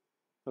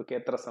 ഓക്കെ,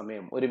 എത്ര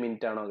സമയം, 1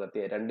 മിനിറ്റ് ആണോ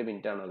കത്തിയേ, 2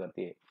 മിനിറ്റ് ആണോ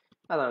കത്തിയേ,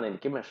 അതാണ്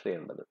എനിക്ക് മെഷർ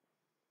ചെയ്യേണ്ടത്.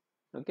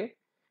 ഓക്കെ,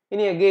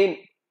 ഇനി അഗെയിൻ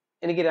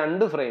എനിക്ക്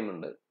 2 ഫ്രെയിം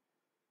ഉണ്ട്.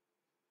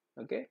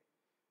 ഓക്കെ,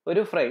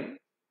 ഒരു frame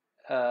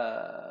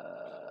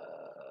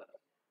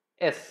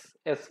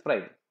S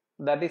frame,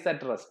 that is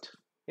at rest.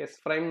 S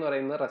frame എന്ന്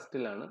പറയുന്നത്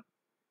റെസ്റ്റിലാണ്.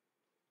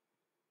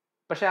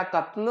 പക്ഷെ ആ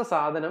കത്തുന്ന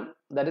സാധനം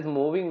that is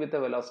moving with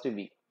a velocity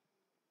V.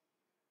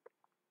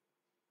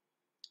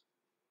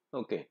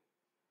 Okay,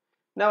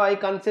 now I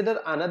consider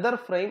another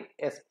frame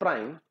S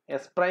prime.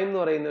 S prime എന്ന്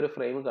പറയുന്ന ഒരു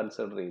ഫ്രെയിം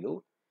കൺസിഡർ ചെയ്തു.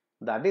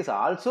 That is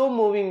also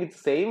moving with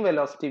same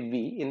velocity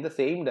v in the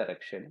same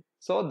direction,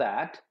 so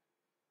that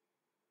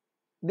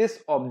this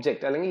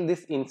object അല്ലെങ്കിൽ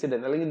this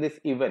incident അല്ലെങ്കിൽ this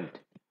event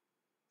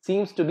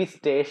seems to be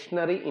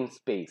stationary in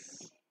space.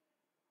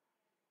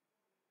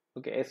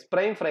 Okay, S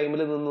prime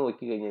ഫ്രെയിമിൽ നിന്ന്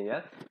നോക്കി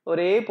കഴിഞ്ഞാൽ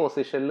ഒരേ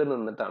പൊസിഷനിൽ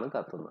നിന്നിട്ടാണ്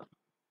കത്തുന്നത്.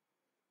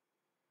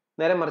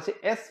 നേരെ മറിച്ച്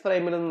എസ്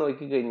ഫ്രെയിമിൽ നിന്ന്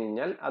നോക്കി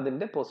കഴിഞ്ഞാൽ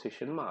അതിന്റെ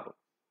പൊസിഷൻ മാറും.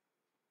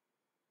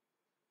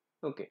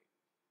 Okay,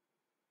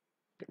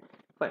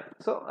 fine.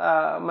 സോ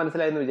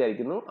മനസ്സിലായെന്ന്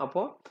വിചാരിക്കുന്നു.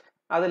 അപ്പോൾ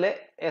അതിലെ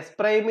എസ്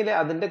പ്രൈമിലെ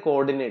അതിന്റെ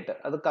കോർഡിനേറ്റ്,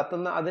 അത്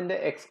കത്തുന്ന അതിന്റെ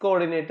എക്സ്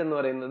കോർഡിനേറ്റ് എന്ന്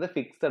പറയുന്നത്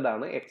ഫിക്സഡ്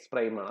ആണ്, എക്സ്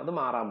പ്രൈം ആണ്, അത്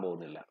മാറാൻ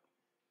പോകുന്നില്ല.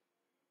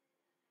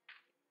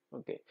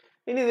 ഓക്കെ,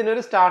 ഇനി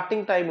ഇതിനൊരു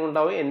സ്റ്റാർട്ടിംഗ് ടൈം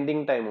ഉണ്ടാവും,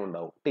 എൻഡിങ് ടൈം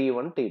ഉണ്ടാവും,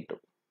 T1 T2.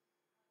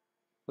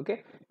 ഓക്കെ,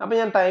 അപ്പൊ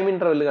ഞാൻ ടൈം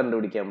ഇന്റർവെൽ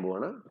കണ്ടുപിടിക്കാൻ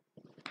പോവാണ്.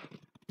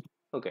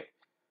 ഓക്കെ,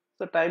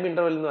 സോ ടൈം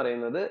ഇന്റർവെൽ എന്ന്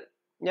പറയുന്നത്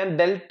ഞാൻ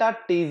ഡെൽറ്റ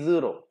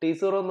T0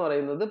 എന്ന്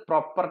പറയുന്നത്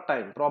പ്രോപ്പർ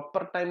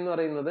ടൈം എന്ന്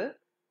പറയുന്നത്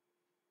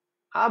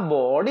ആ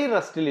ബോഡി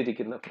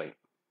റെസ്റ്റിലിരിക്കുന്ന ഫ്രെയിം.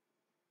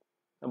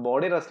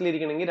 ബോഡി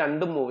റെസ്റ്റിലിരിക്കണമെങ്കിൽ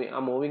രണ്ടും മൂവിങ്, ആ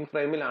മൂവിങ്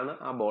ഫ്രെയിമിലാണ്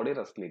ആ ബോഡി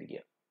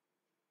റെസ്റ്റിലിരിക്കുക.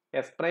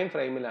 എസ് പ്രൈം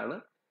ഫ്രെയിമിലാണ്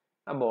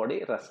ആ ബോഡി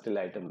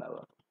റെസ്റ്റിലായിട്ട്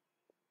ഉണ്ടാവുക.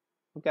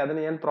 ഓക്കെ,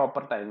 അതിന് ഞാൻ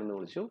പ്രോപ്പർ ടൈം എന്ന്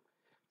വിളിച്ചു.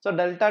 So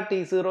delta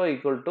T0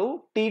 equal to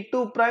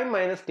T2 prime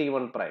minus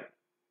T1 prime.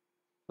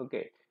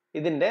 Okay,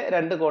 ഇതിന്റെ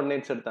 2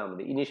 കോർഡിനേറ്റ്സ് എടുത്താൽ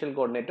മതി, ഇനീഷ്യൽ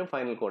കോർഡിനേറ്റും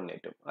ഫൈനൽ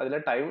കോർഡിനേറ്റും. അതിലെ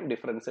ടൈം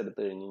ഡിഫറൻസ് എടുത്തു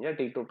കഴിഞ്ഞ് കഴിഞ്ഞാൽ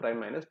T2 prime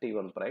minus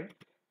T1 prime,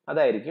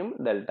 അതായിരിക്കും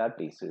delta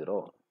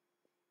T0.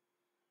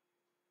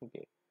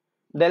 Okay,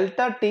 delta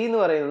T എന്ന്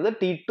പറയുന്നത്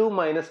T2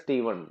 മൈനസ്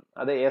T1,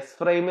 അത് എസ്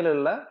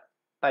ഫ്രെയിമിലുള്ള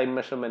ടൈം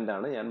മെഷർമെന്റ്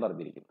ആണ് ഞാൻ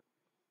പറഞ്ഞിരിക്കുന്നത്.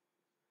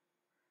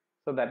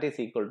 So that is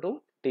equal to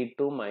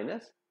T2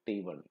 minus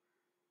T1.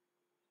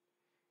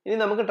 ഇനി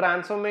നമുക്ക്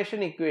transformation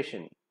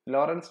equation,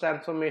 Lawrence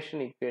transformation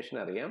equation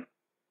അറിയാം.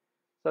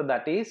 So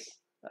that is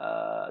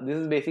this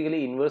is basically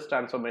inverse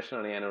transformation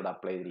ആണ് ഞാൻ ഇവിടെ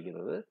അപ്ലൈ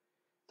ചെയ്തിരിക്കുന്നത്.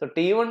 So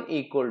T1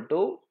 equal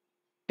to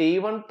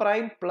T1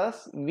 prime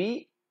plus V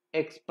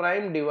X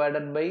prime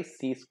divided by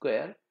C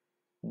square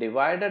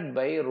divided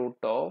by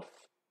root of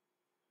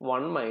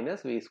 1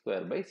 minus V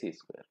square by C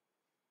square.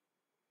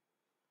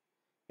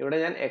 ഇവിടെ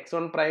ഞാൻ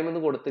x1 prime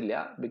എന്ന് കൊടുത്തില്ല,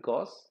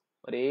 because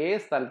ഒരേ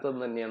സ്ഥലത്ത്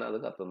നിന്ന് തന്നെയാണ് അത്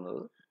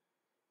കത്തുന്നത്.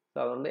 സോ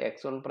അതുകൊണ്ട്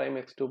x1 പ്രൈം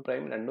x2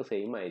 പ്രൈം രണ്ടും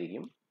സെയിം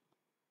ആയിരിക്കും.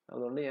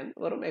 അതുകൊണ്ട് ഞാൻ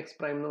വെറും എക്സ്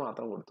പ്രൈം എന്ന്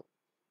മാത്രം കൊടുത്തു.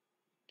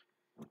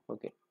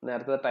 ഓക്കെ,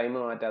 നേരത്തെ ടൈം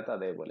മാറ്റാത്ത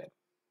അതേപോലെ.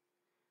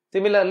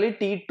 Similarly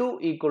T2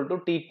 equal to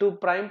T2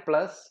 prime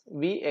plus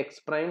V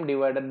X prime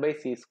divided by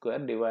C square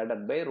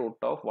divided by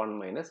root of 1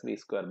 minus V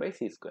square by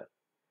C square.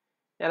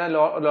 ഞാൻ ആ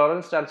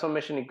ലോറൻസ്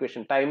ട്രാൻസ്ഫോർമേഷൻ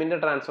ഇക്വേഷൻ, ടൈമിന്റെ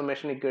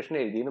transformation equation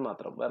എഴുതിയെന്ന്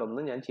മാത്രം, വേറെ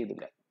ഒന്നും ഞാൻ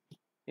ചെയ്തില്ല.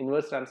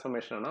 ഇൻവേഴ്സ്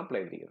ട്രാൻസ്ഫോർമേഷൻ ആണ്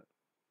apply ചെയ്തിരിക്കുന്നത്.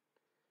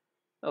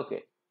 ഓക്കെ,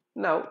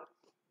 നൗ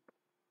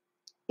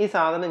ഈ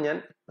സാധനം ഞാൻ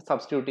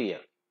സബ്സ്റ്റിറ്റ്യൂട്ട്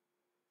ചെയ്യാം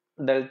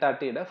ഡെൽറ്റ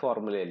ടിയുടെ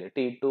ഫോർമുലയിൽ,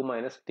 T2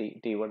 മൈനസ്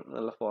T1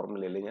 എന്നുള്ള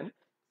ഫോർമുലയിൽ ഞാൻ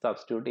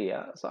സബ്സ്റ്റിറ്റ്യൂട്ട്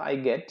ചെയ്യുക. So I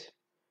get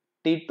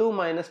T2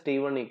 minus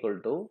T1 equal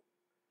to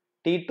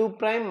T2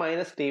 prime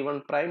minus T1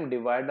 prime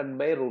divided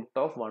by root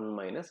of 1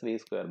 minus V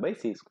square by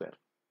C square.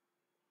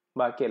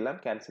 ബാക്കിയെല്ലാം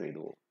ക്യാൻസൽ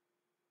ചെയ്തു പോകും.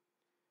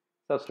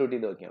 സബ്സ്റ്റിറ്റ്യൂട്ട്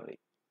ചെയ്ത് നോക്കിയാൽ മതി.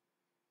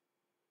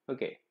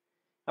 ഓക്കെ,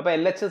 അപ്പൊ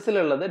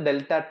LHSലുള്ളത്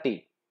ഡെൽറ്റ ടി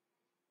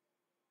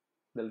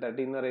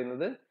എന്ന്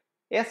പറയുന്നത്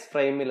S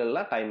ഫ്രെയിമിലുള്ള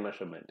time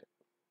measurement,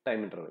 time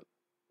interval.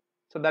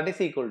 So that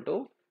is equal to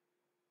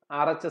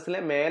RHSലെ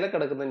മേലെ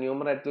കിടക്കുന്ന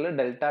ന്യൂമറേറ്ററിൽ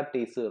delta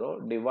T0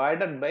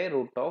 divided by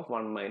root of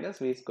 1 minus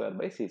V square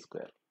by C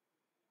square.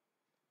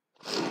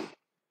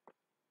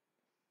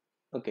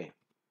 Okay,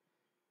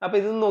 അപ്പൊ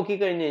ഇത്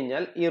നോക്കിക്കഴിഞ്ഞു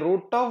കഴിഞ്ഞാൽ ഈ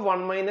root of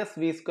 1 minus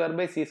V square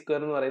by C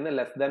square എന്ന് പറയുന്നത്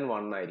less than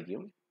 1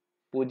 ആയിരിക്കും,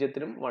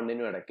 0നും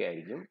 1നും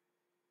ഇടയ്ക്കായിരിക്കും.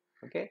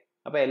 ഓക്കെ,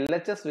 അപ്പൊ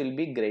LHS will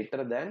be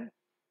greater than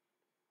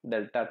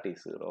delta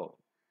T0.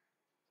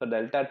 So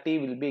delta T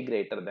will be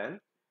greater than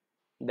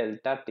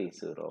delta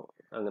T0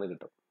 അങ്ങനെ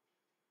കിട്ടും.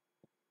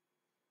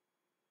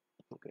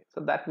 ഓക്കെ, സോ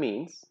ദാറ്റ്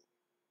മീൻസ്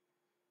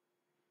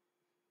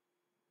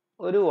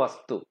ഒരു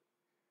വസ്തു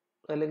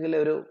അല്ലെങ്കിൽ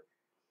ഒരു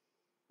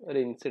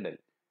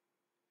incident,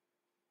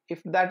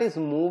 if that is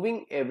moving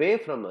away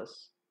from us,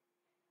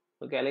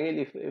 okay, അല്ലെങ്കിൽ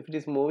if it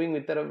is moving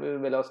with a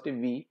velocity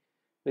v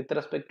with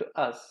respect to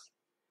us,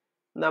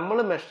 നമ്മൾ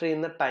measure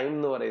ചെയ്യുന്ന time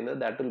എന്ന് പറയുന്നത്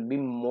that will be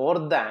more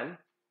than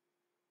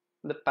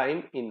the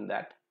time in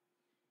that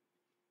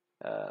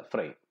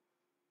frame.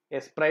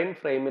 S prime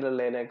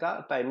ഫ്രെയിമിലുള്ളതിനേക്കാൾ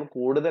time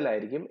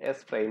കൂടുതലായിരിക്കും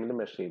S ഫ്രെയിമിൽ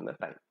measure ചെയ്യുന്ന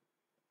time.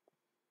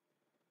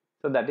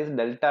 So that is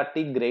delta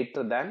T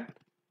greater than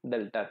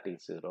delta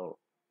T0.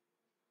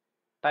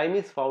 Time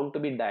is found to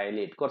B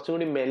dilate, കുറച്ചും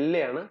കൂടി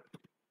മെല്ലെയാണ്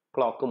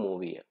clock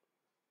move ചെയ്യുക.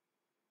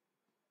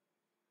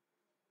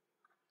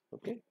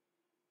 Okay,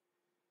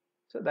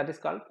 so that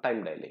is called time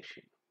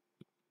dilation.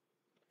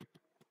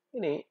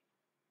 ഇനി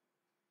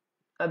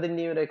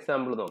അതിൻ്റെ ഒരു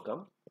example നോക്കാം.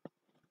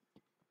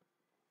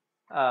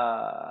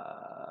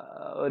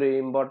 ഒരു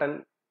ഇമ്പോർട്ടൻറ്റ്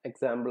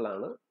എക്സാമ്പിൾ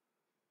ആണ്.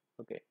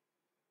 ഓക്കെ,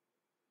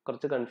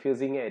 കുറച്ച്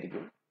കൺഫ്യൂസിങ്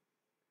ആയിരിക്കും.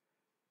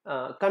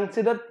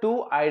 Consider 2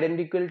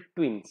 identical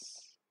twins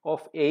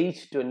of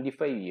age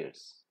 25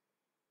 years.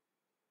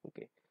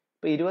 Okay,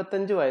 ഇപ്പൊ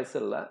 25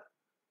 വയസ്സുള്ള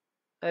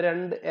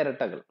 2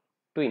 ഇരട്ടകൾ,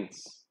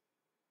 ട്വിൻസ്.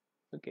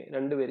 ഓക്കെ,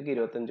 2 പേർക്ക്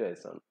 25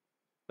 വയസ്സാണ്,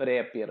 ഒരേ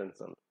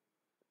അപ്പിയറൻസ് ആണ്.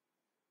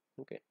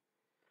 Okay,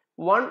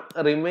 one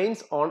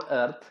remains on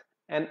earth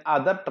and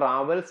other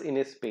travels in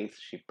a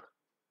spaceship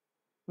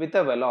with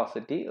a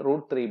velocity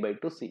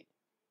 √3/2 c.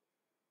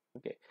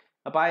 Okay,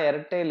 അപ്പൊ ആ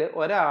ഇരട്ടയിൽ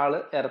ഒരാള്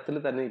എർത്തിൽ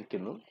തന്നെ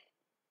ഇരിക്കുന്നു,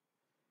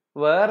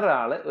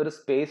 വേറൊരാള് ഒരു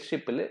സ്പേസ്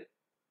ഷിപ്പിൽ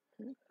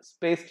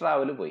സ്പേസ്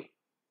ട്രാവൽ പോയി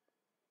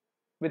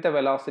with a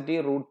velocity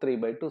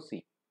 √3/2 c.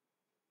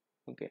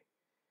 Okay,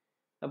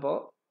 അപ്പോൾ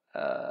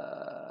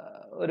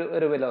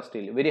ഒരു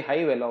വെലോസിറ്റിയിൽ, വെരി ഹൈ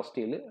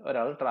വെലോസിറ്റിയിൽ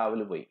ഒരാൾ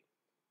ട്രാവൽ പോയി.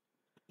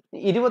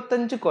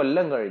 25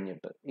 കൊല്ലം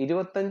കഴിഞ്ഞിട്ട്,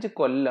 25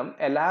 കൊല്ലം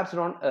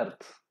എലാപ്സ്ഡ് ഓൺ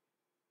എർത്ത്,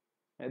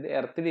 അതായത്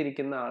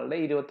എർത്തിലിരിക്കുന്ന ആളുടെ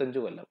 25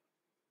 കൊല്ലം,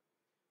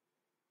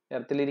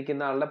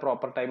 എർത്തിലിരിക്കുന്ന ആളുടെ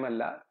പ്രോപ്പർ ടൈം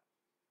അല്ല,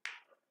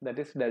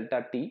 that is delta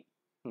T.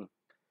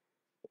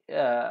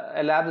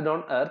 elapsed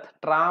on earth,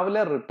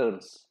 traveler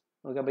returns.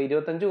 Okay, അപ്പൊ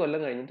 25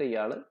 കൊല്ലം കഴിഞ്ഞിട്ട്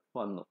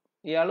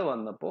ഇയാൾ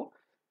വന്നപ്പോൾ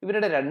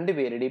ഇവരുടെ 2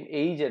 പേരുടെയും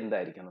ഏജ്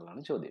എന്തായിരിക്കും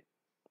എന്നുള്ളതാണ് ചോദ്യം.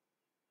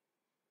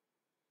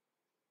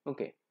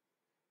 ഓക്കെ,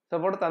 സോ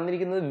അപ്പോൾ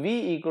തന്നിരിക്കുന്നത് v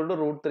ഈക്വൽ ടു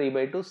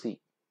 √3/2 c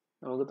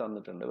നമുക്ക്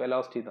തന്നിട്ടുണ്ട്,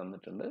 വെലോസിറ്റി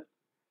തന്നിട്ടുണ്ട്,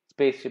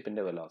 സ്പേസ്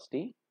ഷിപ്പിന്റെ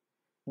വെലോസിറ്റി.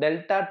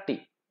 ഡെൽറ്റ ടി,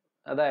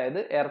 അതായത്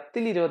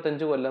എർത്തിൽ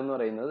 25 കൊല്ലം എന്ന്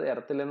പറയുന്നത്,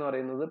 എർത്തിൽ എന്ന്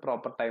പറയുന്നത്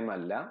പ്രോപ്പർ ടൈം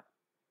അല്ല,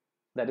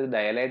 that is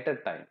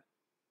dilated time.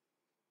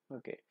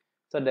 Okay,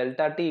 so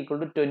delta T equal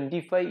to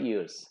 25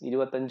 years,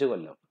 25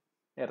 Kollam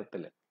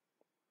എർത്തിൽ.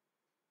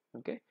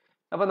 Okay,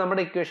 അപ്പൊ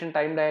നമ്മുടെ ഇക്വേഷൻ,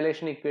 ടൈം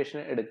ഡയലേഷൻ ഇക്വേഷൻ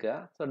എടുക്കുക.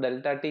 So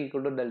delta T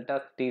equal to delta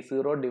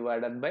T0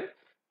 divided by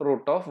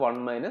root of 1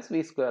 minus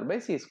V square by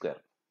C square,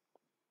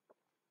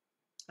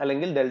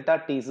 അല്ലെങ്കിൽ delta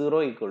T0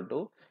 equal to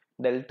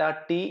delta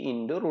T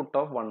into root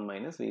of 1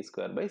 minus V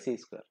square by C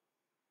square.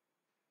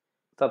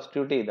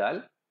 Substitute ചെയ്താൽ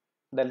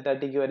delta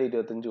tick വരെ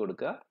 25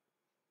 കൊടുക്കുക,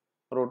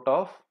 root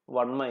of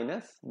 1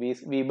 minus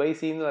V by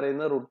C എന്ന്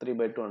പറയുന്നത്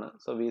 √3/2 ആണ്.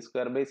 So we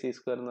square by C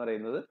square എന്ന്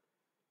പറയുന്നത്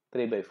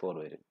 3/4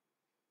 വരും.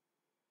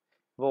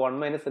 അപ്പോൾ 1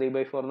 മൈനസ്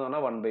 3/4 എന്ന്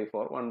പറഞ്ഞാൽ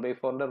 1/4,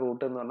 1/4ന്റെ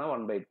റൂട്ട് എന്ന് പറഞ്ഞാൽ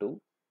 1/2.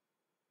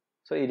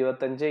 സോ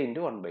 25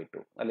 ഇൻറ്റു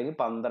 1/2, അല്ലെങ്കിൽ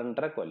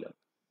 12.5 കൊല്ലം.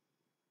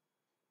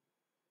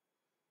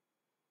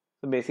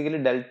 So basically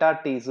delta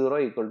T0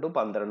 equal to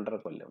 12.5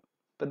 കൊല്ലം.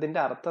 ഇപ്പൊ ഇതിന്റെ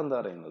അർത്ഥം എന്താ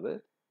പറയുന്നത്,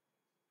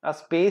 ആ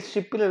സ്പേസ്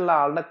ഷിപ്പിലുള്ള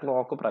ആളുടെ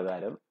ക്ലോക്ക്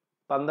പ്രകാരം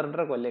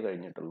 12.5 കൊല്ലം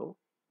കഴിഞ്ഞിട്ടുള്ളൂ,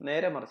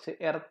 നേരെ മറിച്ച്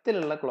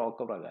എർത്തിലുള്ള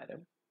ക്ലോക്ക് പ്രകാരം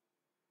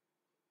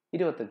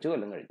 25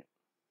 കൊല്ലം കഴിഞ്ഞു.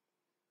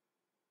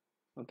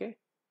 ഓക്കെ,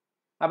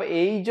 അപ്പൊ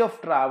ഏജ് ഓഫ്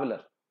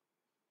ട്രാവലർ,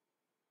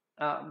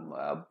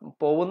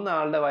 പോകുന്ന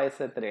ആളുടെ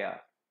വയസ്സ് എത്രയാ,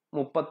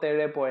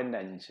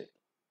 37.5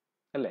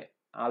 അല്ലേ?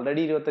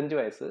 ആൾറെഡി 25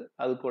 വയസ്സ്,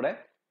 അത് കൂടെ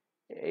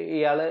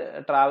ഇയാൾ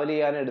ട്രാവൽ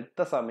ചെയ്യാൻ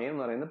എടുത്ത സമയം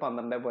എന്ന് പറയുന്നത്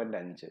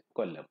 12.5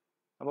 കൊല്ലം.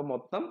 അപ്പോൾ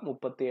മൊത്തം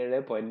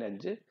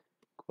 37.5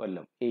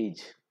 കൊല്ലം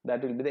age.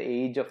 That will be the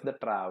age of the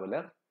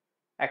traveller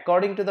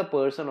according to the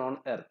person on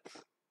earth.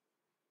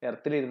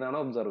 എർത്തിലിരുന്നാണ്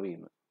observe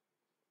ചെയ്യുന്നത്.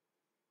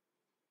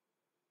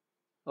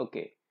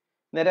 ഓക്കെ,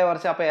 നേരെ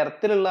മറിച്ച് അപ്പൊ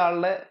എർത്തിലുള്ള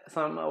ആളുടെ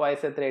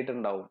വയസ്സ്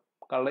എത്രയായിട്ടുണ്ടാവും?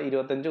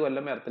 25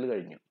 കൊല്ലം എർത്തിൽ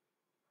കഴിഞ്ഞു,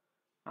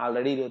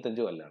 ആൾറെഡി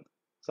 25 കൊല്ലാണ്.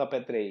 സോ അപ്പൊ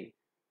എത്രയായി?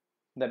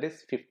 That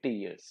is 50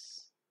 years.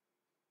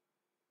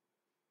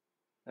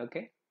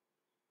 Okay,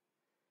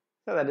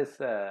 so that is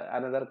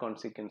another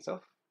consequence of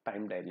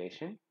time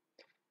dilation.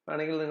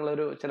 വേണമെങ്കിൽ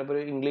നിങ്ങളൊരു ചിലപ്പോൾ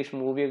ഒരു ഇംഗ്ലീഷ്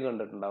മൂവിയൊക്കെ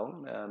കണ്ടിട്ടുണ്ടാവും,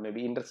 മേ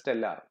ബി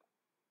ഇൻട്രസ്റ്റെല്ലാർ.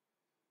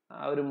 ആ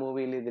ഒരു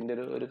മൂവിയിൽ ഇതിൻ്റെ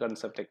ഒരു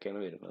കൺസെപ്റ്റ് ഒക്കെയാണ്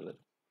വരുന്നത്.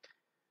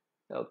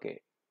 ഓക്കെ,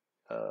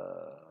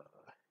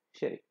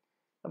 ശരി.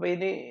 അപ്പൊ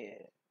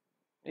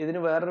ഇതിന്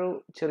വേറൊരു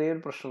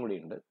ചെറിയൊരു പ്രശ്നം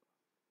കൂടിയുണ്ട്.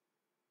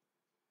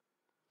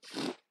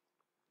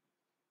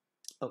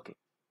 ഓക്കെ,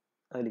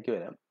 അതിലേക്ക്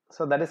വരാം.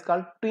 So that is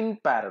called twin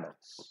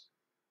paradox.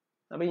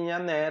 അപ്പൊ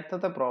ഞാൻ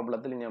നേരത്തെ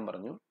പ്രോബ്ലത്തിൽ ഞാൻ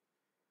പറഞ്ഞു,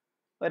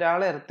 ഒരാൾ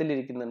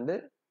എർത്തിലിരിക്കുന്നുണ്ട്,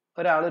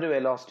 ഒരാളൊരു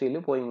വെലോസിറ്റിയിൽ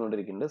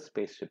പോയിക്കൊണ്ടിരിക്കുന്നുണ്ട്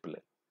സ്പേസ് ഷിപ്പിൽ.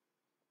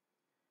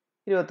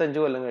 25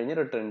 കൊല്ലം കഴിഞ്ഞ്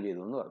റിട്ടേൺ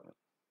ചെയ്തു എന്ന് പറഞ്ഞു.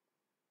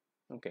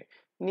 ഓക്കെ,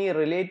 ഇനി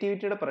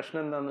റിലേറ്റിവിറ്റിയുടെ പ്രശ്നം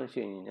എന്താണെന്ന് വെച്ച്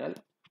കഴിഞ്ഞാൽ,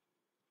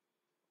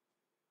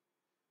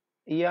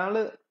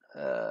 ഇയാള്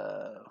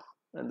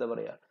എന്താ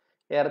പറയാ,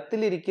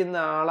 എർത്തിലിരിക്കുന്ന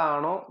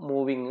ആളാണോ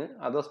മൂവിങ്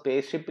അതോ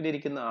സ്പേസ്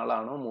ഷിപ്പിലിരിക്കുന്ന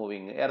ആളാണോ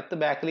മൂവിങ്? എർത്ത്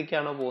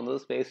ബാക്കിലേക്കാണോ പോകുന്നത്,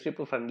 സ്പേസ്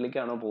ഷിപ്പ്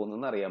ഫ്രണ്ടിലേക്കാണോ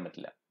പോകുന്നതെന്ന് അറിയാൻ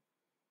പറ്റില്ല.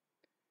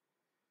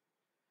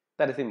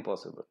 That is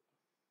impossible.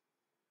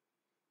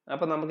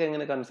 അപ്പൊ നമുക്ക്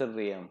എങ്ങനെ കൺസിഡർ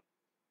ചെയ്യാം?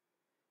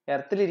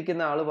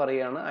 എർത്തിലിരിക്കുന്ന ആൾ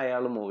പറയാണ്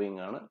അയാൾ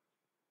മൂവിങ് ആണ്.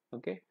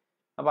 ഓക്കെ,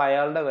 അപ്പൊ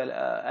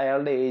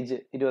അയാളുടെ ഏജ്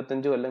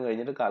 25 കൊല്ലം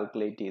കഴിഞ്ഞിട്ട്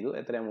കാൽക്കുലേറ്റ് ചെയ്തു.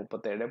 എത്രയാ?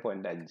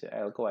 37.5.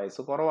 അയാൾക്ക്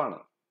വയസ്സ് കുറവാണ്.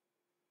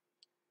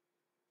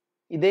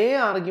 ഇതേ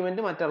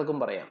ആർഗ്യുമെന്റ് മറ്റാൾക്കും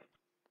പറയാം.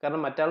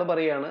 കാരണം മറ്റാൾ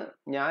പറയാണ്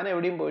ഞാൻ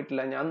എവിടെയും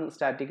പോയിട്ടില്ല, ഞാൻ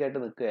സ്റ്റാറ്റിക് ആയിട്ട്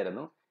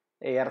നിൽക്കുകയായിരുന്നു,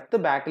 എർത്ത്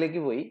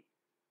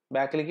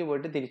ബാക്കിലേക്ക്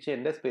പോയിട്ട് തിരിച്ച്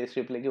എൻ്റെ സ്പേസ്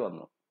ഷിപ്പിലേക്ക്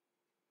വന്നു.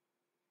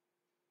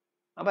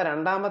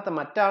 അപ്പൊ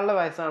മറ്റാളുടെ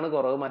വയസ്സാണ്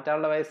കുറവ്,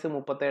 മറ്റാളുടെ വയസ്സ്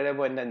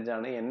 37.5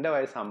 ആണ്, എൻ്റെ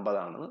വയസ്സ് 50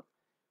 ആണെന്ന്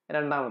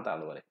രണ്ടാമത്തെ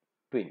ആൾ പറയും.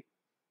 Twin.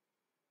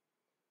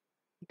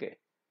 Okay,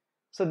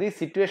 so these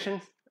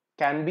situations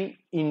can be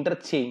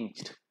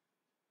ഇന്റർചേഞ്ച്ഡ്.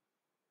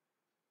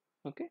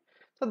 Okay,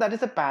 so that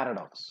is A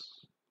paradox.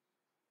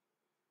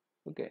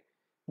 Okay,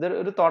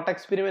 ഇതൊരു തോട്ട്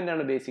എക്സ്പെരിമെന്റ്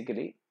ആണ്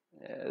ബേസിക്കലി.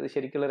 ഇത്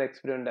ശരിക്കുള്ള ഒരു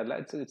എക്സ്പെരിമെന്റ് അല്ല,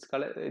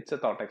 it's A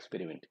thought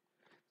experiment.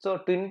 So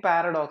twin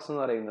paradox എന്ന്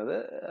പറയുന്നത്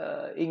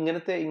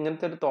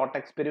ഇങ്ങനത്തെ ഒരു തോട്ട്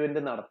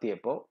എക്സ്പെരിമെന്റ്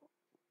നടത്തിയപ്പോൾ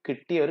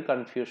കിട്ടിയ ഒരു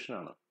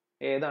കൺഫ്യൂഷനാണ്.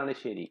 ഏതാണ്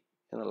ശരി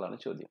എന്നുള്ളതാണ്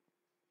ചോദ്യം.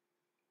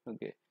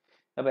 ഓക്കെ,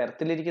 അപ്പൊ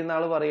എർത്തിലിരിക്കുന്ന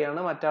ആൾ പറയാണ്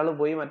മറ്റാൾ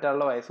പോയി,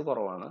 മറ്റാളുടെ വയസ്സ്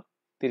കുറവാണ്,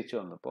 തിരിച്ചു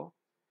വന്നപ്പോൾ.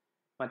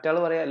 മറ്റാൾ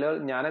പറയാ അല്ലോ,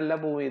 ഞാനല്ല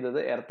മൂവ്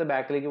ചെയ്തത്, എർത്ത്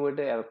ബാക്കിലേക്ക്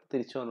പോയിട്ട് എർത്ത്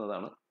തിരിച്ചു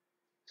വന്നതാണ്.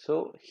 സോ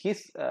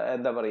ഹിസ്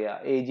എന്താ പറയാ,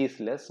 age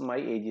is less, my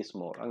age is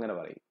more, അങ്ങനെ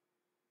പറയും.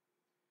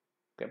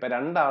 ഓക്കെ, അപ്പൊ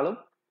രണ്ടാളും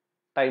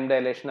ടൈം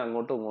ഡയലേഷൻ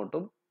അങ്ങോട്ടും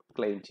ഇങ്ങോട്ടും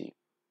ക്ലെയിം ചെയ്യും.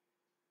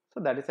 So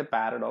that is A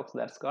paradox,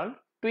 that's called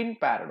twin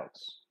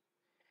paradox.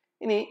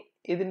 ഇനി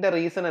ഇതിന്റെ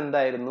റീസൺ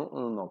എന്തായിരുന്നു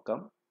എന്ന് നോക്കാം.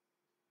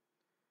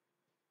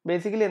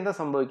 ബേസിക്കലി എന്താ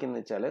സംഭവിക്കുന്നത്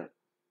വെച്ചാൽ,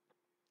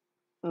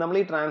 നമ്മൾ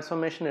ഈ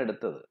ട്രാൻസ്ഫോർമേഷൻ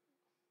എടുത്തത്,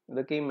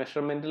 ഇതൊക്കെ ഈ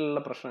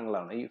മെഷർമെന്റിലുള്ള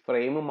പ്രശ്നങ്ങളാണ്. ഈ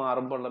ഫ്രെയിം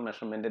മാറുമ്പോൾ ഉള്ള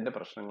മെഷർമെന്റിന്റെ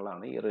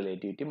പ്രശ്നങ്ങളാണ് ഈ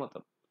റിലേറ്റിവിറ്റി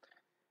മൊത്തം.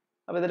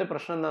 അപ്പൊ ഇതിന്റെ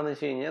പ്രശ്നം എന്താണെന്ന്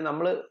വെച്ച് കഴിഞ്ഞാൽ,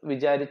 നമ്മൾ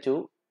വിചാരിച്ചു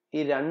ഈ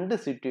രണ്ട്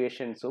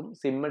സിറ്റുവേഷൻസും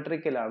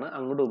സിമെട്രിക്കലാണ്,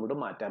 അങ്ങോട്ടും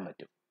ഇങ്ങോട്ടും മാറ്റാൻ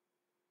പറ്റും.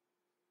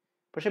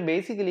 പക്ഷെ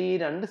ബേസിക്കലി ഈ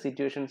രണ്ട്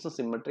സിറ്റുവേഷൻസും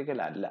സിമെട്രിക്കൽ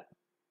അല്ല,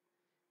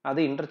 അത്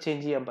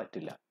ഇന്റർചേഞ്ച് ചെയ്യാൻ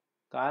പറ്റില്ല.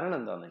 കാരണം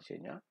എന്താണെന്ന് വെച്ച്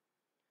കഴിഞ്ഞാൽ,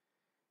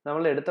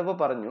 നമ്മൾ എടുത്തപ്പോൾ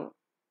പറഞ്ഞു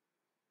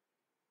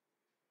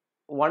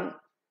one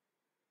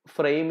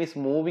frame is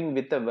moving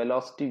with a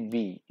velocity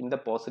v in the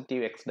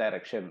positive x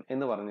direction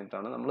എന്ന്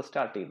പറഞ്ഞിട്ടാണ് നമ്മൾ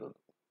സ്റ്റാർട്ട് ചെയ്തത്.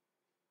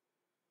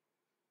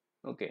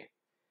 ഓക്കെ,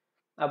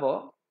 അപ്പോൾ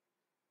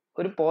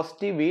ഒരു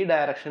പോസിറ്റീവ് v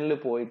ഡയറക്ഷനിൽ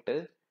പോയിട്ട്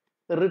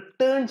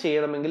റിട്ടേൺ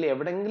ചെയ്യണമെങ്കിൽ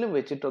എവിടെങ്കിലും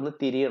വെച്ചിട്ടൊന്ന്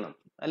തിരിയണം,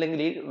 അല്ലെങ്കിൽ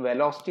ഈ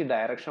വെലോസിറ്റി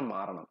ഡയറക്ഷൻ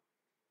മാറണം.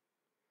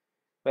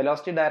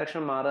 വെലോസിറ്റി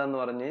ഡയറക്ഷൻ മാറുക എന്ന്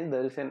പറഞ്ഞാൽ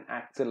there is an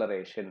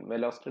acceleration.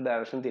 Velocity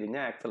direction തിരിഞ്ഞ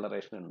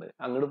ആക്സിലറേഷൻ ഉണ്ട്.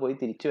 അങ്ങോട്ട് പോയി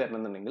തിരിച്ചു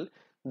വരണമെന്നുണ്ടെങ്കിൽ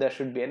there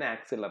should be N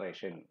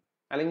acceleration,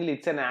 അല്ലെങ്കിൽ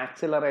it's an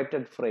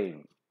accelerated frame,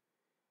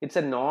 it's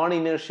A non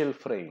inertial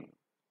frame.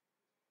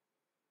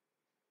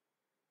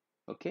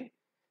 Okay,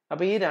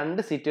 അപ്പൊ ഈ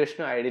രണ്ട്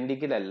സിറ്റുവേഷനും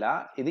ഐഡന്റിക്കൽ അല്ല,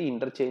 ഇത്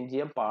ഇന്റർചേഞ്ച്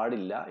ചെയ്യാൻ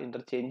പാടില്ല.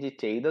 ഇന്റർചേഞ്ച്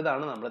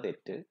ചെയ്തതാണ് നമ്മുടെ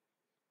തെറ്റ്.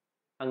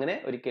 അങ്ങനെ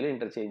ഒരിക്കലും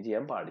ഇന്റർചേഞ്ച്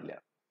ചെയ്യാൻ പാടില്ല.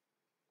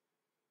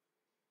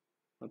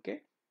 Okay,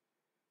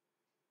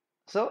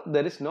 so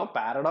there is no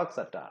paradox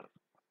at all.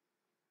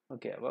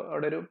 Okay, അപ്പൊ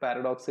അവിടെ ഒരു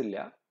പാരഡോക്സ് ഇല്ല,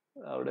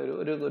 അവിടെ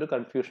ഒരു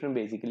കൺഫ്യൂഷനും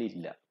ബേസിക്കലി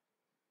ഇല്ല.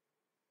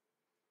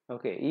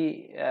 ഓക്കെ,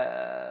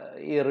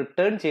 ഈ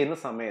റിട്ടേൺ ചെയ്യുന്ന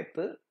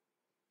സമയത്ത്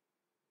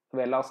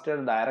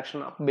വെലോസിറ്റിയുടെ ഡയറക്ഷൻ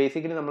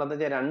ബേസിക്കലി നമ്മൾ എന്താ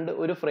വെച്ചാൽ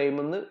ഒരു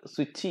ഫ്രെയിമിൽ നിന്ന്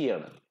സ്വിച്ച്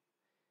ചെയ്യാണ്.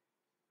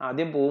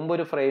 ആദ്യം പോകുമ്പോൾ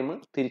ഒരു ഫ്രെയിം,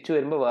 തിരിച്ചു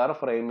വരുമ്പോൾ വേറെ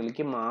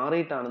ഫ്രെയിമിലേക്ക്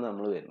മാറിയിട്ടാണ്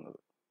നമ്മൾ വരുന്നത്,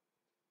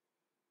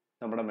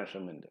 നമ്മുടെ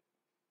മെഷർമെന്റ്.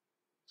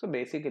 സോ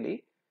ബേസിക്കലി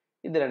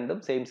ഇത് രണ്ടും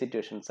സെയിം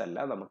സിറ്റുവേഷൻസ് അല്ല,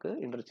 നമുക്ക്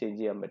ഇന്റർചേഞ്ച്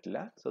ചെയ്യാൻ പറ്റില്ല.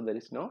 So there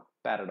is no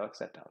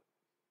paradox at all.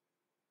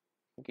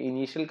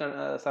 Initial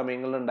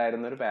സമയങ്ങളിൽ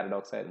ഉണ്ടായിരുന്ന ഒരു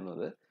പാരഡോക്സ് ആയിരുന്നു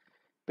അത്.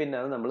 പിന്നെ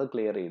അത് നമ്മൾ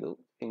ക്ലിയർ ചെയ്തു.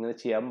 ഇങ്ങനെ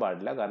ചെയ്യാൻ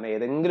പാടില്ല, കാരണം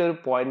ഏതെങ്കിലും ഒരു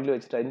പോയിന്റിൽ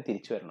വെച്ചിട്ട് അതിന്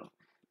തിരിച്ചു വരണം.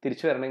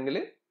 തിരിച്ചു വരണമെങ്കിൽ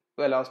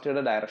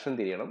വെലോസിറ്റിയുടെ ഡയറക്ഷൻ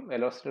തിരിയണം.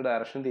 വെലോസിറ്റി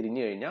ഡയറക്ഷൻ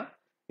തിരിഞ്ഞു കഴിഞ്ഞാൽ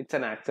ഇറ്റ്സ്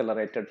ആൻ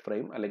ആക്സലറേറ്റഡ്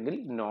ഫ്രെയിം അല്ലെങ്കിൽ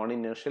നോൺ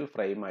ഇനേർഷ്യൽ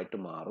ഫ്രെയിം ആയിട്ട്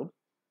മാറും.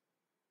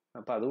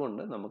 അപ്പം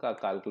അതുകൊണ്ട് നമുക്ക് ആ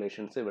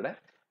കാൽക്കുലേഷൻസ് ഇവിടെ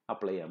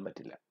അപ്ലൈ ചെയ്യാൻ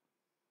പറ്റില്ല.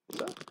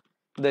 So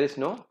there is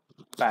no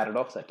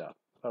paradox at all.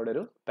 അവിടെ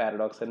ഒരു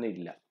പാരഡോക്സ് തന്നെ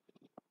ഇല്ല.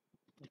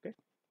 ഓക്കെ,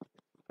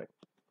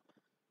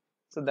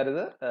 സോ ദാറ്റ്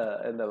ഇസ്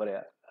എന്താ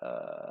പറയുക,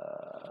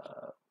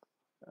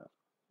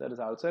 there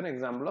is also an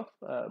example of,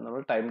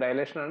 നമ്മൾ ടൈം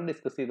ഡയലേഷൻ ആണ്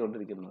ഡിസ്കസ്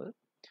ചെയ്തുകൊണ്ടിരിക്കുന്നത്.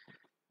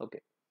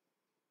 Okay,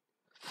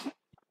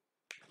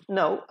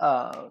 now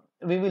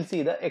we will see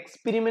the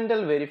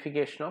experimental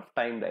verification of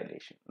time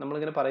dilation.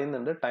 നമ്മളിങ്ങനെ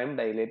പറയുന്നുണ്ട് ടൈം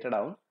ഡൈലേറ്റഡ്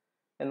ആവും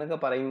എന്നൊക്കെ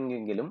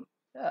പറയുമെങ്കിലും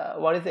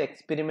what is the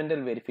experimental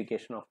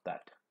verification of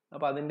that?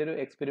 അപ്പോൾ അതിൻ്റെ ഒരു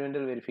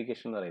എക്സ്പെരിമെന്റൽ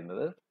വെരിഫിക്കേഷൻ എന്ന്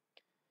പറയുന്നത്,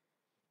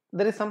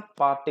 there is some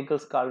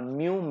particles called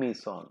mu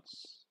mesons.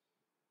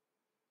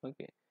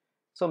 Okay,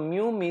 so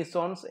mu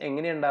mesons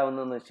എങ്ങനെ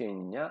ഉണ്ടാവുന്നതെന്ന് വെച്ച്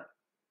കഴിഞ്ഞാൽ,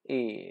 ഈ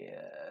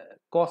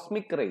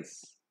കോസ്മിക്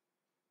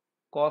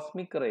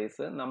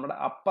റേസ് നമ്മുടെ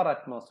അപ്പർ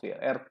അറ്റ്മോസ്ഫിയർ,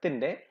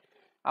 എർത്തിന്റെ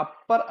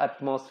അപ്പർ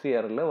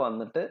അറ്റ്മോസ്ഫിയറിൽ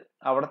വന്നിട്ട്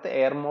അവിടുത്തെ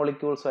എയർ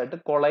മോളിക്യൂൾസുമായിട്ട്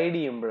കൊളൈഡ്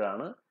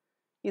ചെയ്യുമ്പോഴാണ്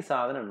ഈ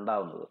സാധനം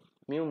ഉണ്ടാവുന്നത്,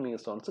 mu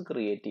mesons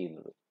ക്രിയേറ്റ്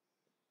ചെയ്യുന്നത്.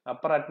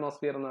 അപ്പർ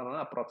അറ്റ്മോസ്ഫിയർ എന്ന്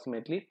പറഞ്ഞാൽ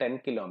approximately 10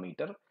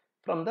 kilometre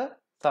from the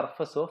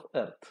surface of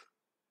earth.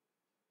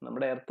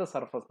 നമ്മുടെ എർത്ത്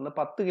സർഫസിൽ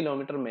 10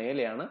 കിലോമീറ്റർ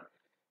മേലെയാണ്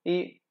ഈ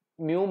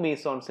mu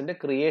mesonsന്റെ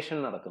ക്രിയേഷൻ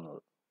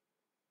നടക്കുന്നത്.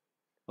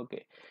 ഓക്കെ,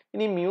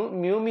 ഇനി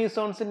mu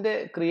mesonsന്റെ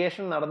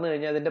ക്രിയേഷൻ നടന്നു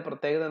കഴിഞ്ഞാൽ അതിന്റെ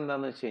പ്രത്യേകത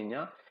എന്താണെന്ന് വെച്ച്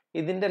കഴിഞ്ഞാൽ,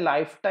 ഇതിന്റെ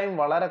ലൈഫ് ടൈം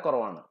വളരെ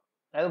കുറവാണ്.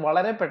 അതായത്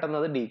വളരെ പെട്ടെന്ന്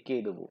അത് ഡീക്കേ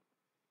ചെയ്തു പോകും.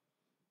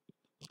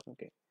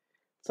 ഓക്കെ,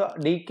 സോ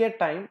ഡീക്കേ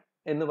ടൈം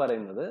എന്ന്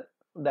പറയുന്നത്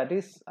ദാറ്റ്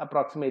ഈസ്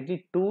അപ്രോക്സിമേറ്റ്ലി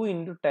 2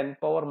 ×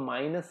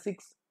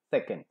 10⁻⁻6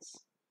 സെക്കൻഡ്സ്.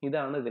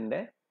 ഇതാണ് ഇതിന്റെ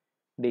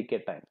ഡീക്കേ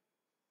ടൈം.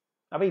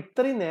 അപ്പൊ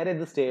ഇത്രയും നേരം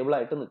ഇത് സ്റ്റേബിൾ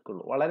ആയിട്ട്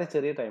നിൽക്കുള്ളൂ, വളരെ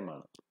ചെറിയ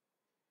ടൈമാണ്.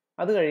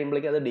 അത്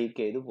കഴിയുമ്പോഴേക്കും അത്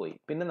ഡീക്കേ ചെയ്ത് പോയി,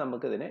 പിന്നെ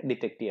നമുക്ക് ഇതിനെ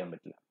ഡിറ്റക്ട് ചെയ്യാൻ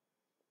പറ്റില്ല.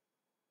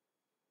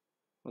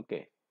 ഓക്കെ,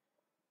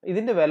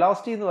 ഇതിന്റെ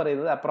വെലോസിറ്റി എന്ന്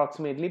പറയുന്നത്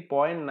approximately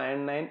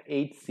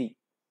 0.998 c.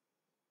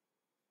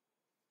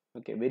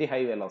 Okay, very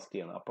high velocity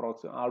ആണ്,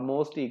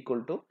 almost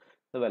equal to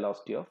the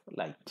velocity of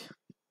light.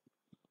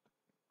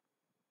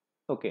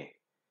 Okay,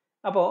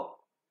 അപ്പോൾ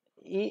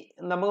ഈ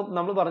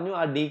നമ്മൾ പറഞ്ഞു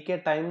ആ ഡീക്കേ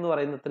ടൈം എന്ന്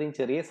പറയുന്നത് ഇത്രയും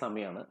ചെറിയ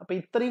സമയമാണ്. അപ്പൊ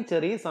ഇത്രയും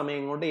ചെറിയ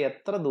സമയം കൊണ്ട്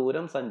എത്ര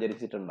ദൂരം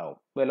സഞ്ചരിച്ചിട്ടുണ്ടാവും?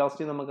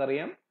 വെലോസിറ്റി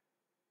നമുക്കറിയാം,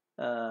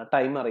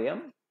 ടൈം അറിയാം.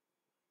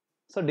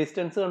 So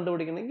distance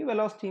കണ്ടുപിടിക്കണമെങ്കിൽ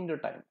velocity into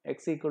time,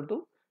 X equal to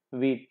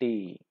V T.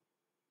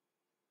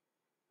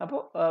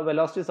 അപ്പോൾ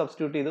വെലോസിറ്റി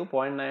സബ്സ്റ്റിറ്റ്യൂട്ട് ചെയ്തു,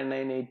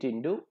 0.998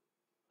 ഇൻറ്റു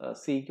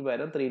സിക്ക്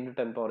പകരം 3 ×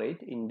 10⁸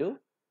 ഇൻറ്റു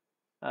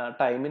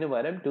ടൈമിന്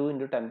പകരം 2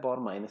 ×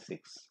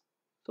 10⁻⁻6.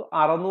 So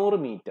 600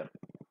 metre.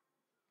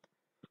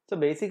 സോ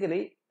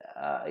ബേസിക്കലി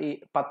ഈ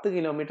 10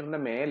 കിലോമീറ്ററിന്റെ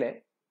മേലെ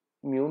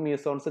mu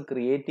mesons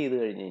ക്രിയേറ്റ് ചെയ്ത്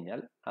കഴിഞ്ഞ് കഴിഞ്ഞാൽ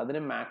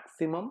അതിന്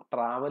മാക്സിമം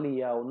ട്രാവൽ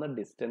ചെയ്യാവുന്ന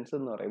ഡിസ്റ്റൻസ്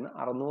എന്ന് പറയുന്നത്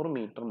 600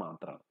 മീറ്റർ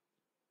മാത്രമാണ്.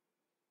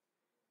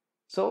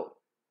 സോ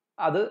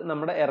അത്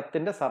നമ്മുടെ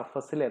എർത്തിന്റെ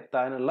സർഫസിൽ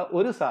എത്താനുള്ള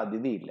ഒരു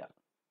സാധ്യതയില്ല.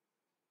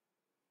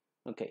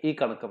 ഓക്കെ, ഈ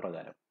കണക്ക്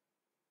പ്രകാരം.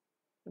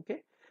 ഓക്കെ,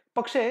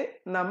 പക്ഷേ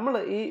നമ്മൾ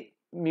ഈ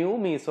mu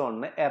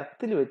mesonനെ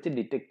എർത്തിൽ വെച്ച്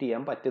ഡിറ്റക്ട്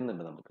ചെയ്യാൻ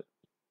പറ്റുന്നുണ്ട് നമുക്ക്.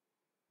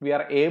 V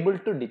are able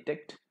to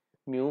detect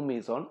mu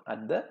meson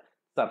at the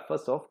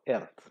surface of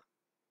earth.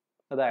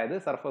 അതായത്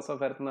സർഫസ്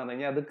ഓഫ് എർത്ത് എന്ന് പറഞ്ഞു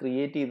കഴിഞ്ഞാൽ അത്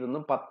ക്രിയേറ്റ്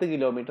ചെയ്തൊന്നും 10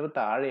 കിലോമീറ്റർ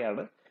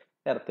താഴെയാണ്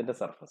എർത്തിന്റെ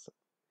സർഫസ്.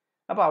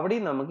 അപ്പൊ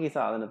അവിടെയും നമുക്ക് ഈ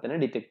സാധനത്തിനെ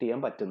ഡിറ്റക്ട്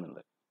ചെയ്യാൻ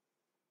പറ്റുന്നുണ്ട്.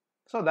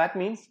 So that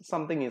means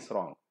something is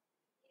wrong.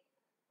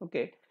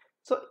 Okay,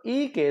 so ഈ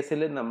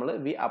കേസിൽ നമ്മൾ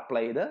V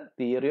apply the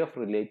theory of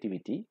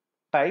relativity.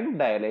 Time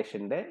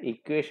ഡയലേഷന്റെ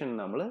equation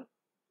നമ്മൾ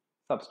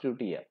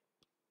സബ്സ്റ്റിറ്റ്യൂട്ട് ചെയ്യുക.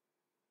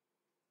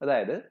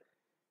 അതായത്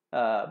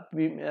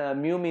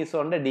mu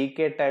mesonന്റെ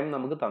ഡീക്കേ ടൈം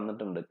നമുക്ക്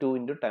തന്നിട്ടുണ്ട് 2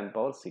 ×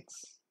 10⁻6.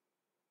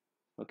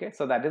 Okay,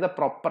 so that is the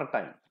proper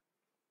time.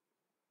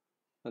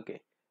 Okay,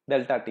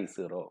 delta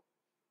t0.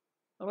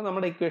 അപ്പോൾ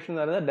നമ്മുടെ ഇക്വേഷൻ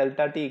എന്ന് പറയുന്നത്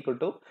delta t equal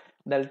to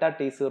delta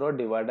t0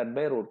 divided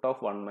by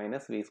 √1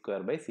 -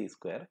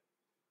 v²/c².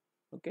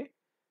 Okay,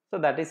 so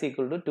that is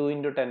equal to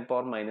 2 ×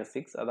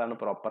 10⁻⁻6, അതാണ്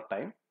proper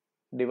time,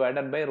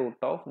 divided by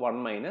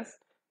 √1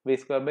 -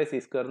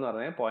 v²/c² എന്ന്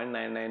പറഞ്ഞാൽ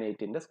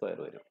 0.998ന്റെ square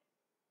വരും.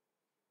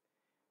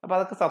 അപ്പൊ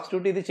അതൊക്കെ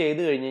സബ്സ്റ്റിറ്റ്യൂട്ട് ചെയ്ത്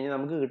കഴിഞ്ഞ് കഴിഞ്ഞാൽ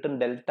നമുക്ക് കിട്ടും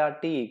delta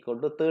t equal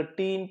to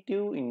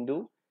 32 ×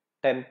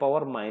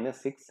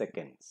 10⁻⁻6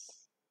 seconds.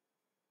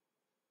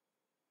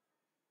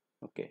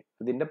 Okay,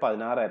 ഇതിന്റെ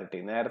 16 ഇരട്ടി,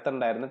 നേരത്തെ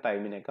ഉണ്ടായിരുന്ന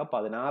ടൈമിനേക്കാൾ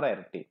 16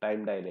 ഇരട്ടി ടൈം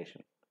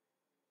ഡയലേഷൻ.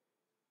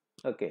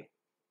 ഓക്കെ,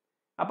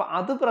 അപ്പൊ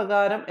അത്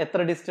പ്രകാരം എത്ര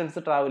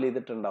ഡിസ്റ്റൻസ് ട്രാവൽ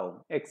ചെയ്തിട്ടുണ്ടാവും?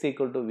 X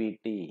equal to V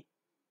T.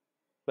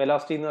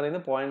 Velocity എന്ന്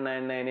പറയുന്നത്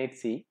 0.998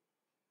 c,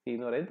 c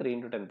എന്ന് പറയുന്നത് 3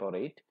 ×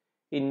 10⁸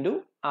 ഇൻറ്റു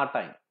ആ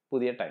ടൈം,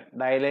 പുതിയ ടൈം,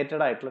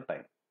 ഡയലേറ്റഡ് ആയിട്ടുള്ള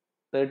ടൈം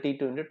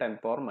 32 ×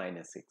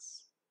 10⁻⁻6.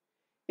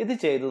 ഇത്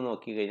ചെയ്തു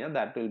നോക്കി കഴിഞ്ഞാൽ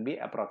that will be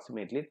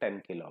approximately 10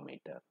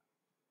 kilometre.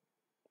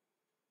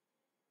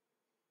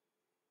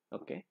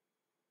 Okay,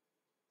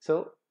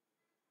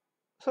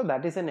 so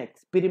that is an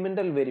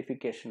experimental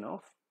verification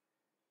of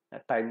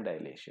time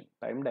dilation.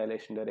 Time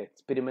ഡയലേഷൻ്റെ ഒരു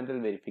എക്സ്പെരിമെൻ്റൽ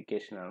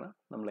വെരിഫിക്കേഷൻ ആണ്,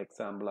 നമ്മൾ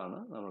എക്സാമ്പിളാണ്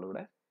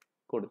നമ്മളിവിടെ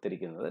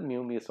കൊടുത്തിരിക്കുന്നത്.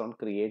 ന്യൂ മ്യൂസോൺ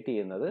ക്രിയേറ്റ്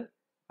ചെയ്യുന്നത്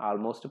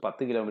ആൾമോസ്റ്റ്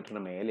 10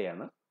 കിലോമീറ്ററിന്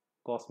മേലെയാണ്.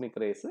 കോസ്മിക്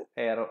റേസ്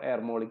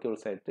എയർ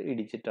മോളിക്യൂൾസ് ആയിട്ട്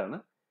ഇടിച്ചിട്ടാണ്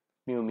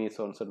ന്യൂ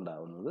മ്യൂസോൺസ്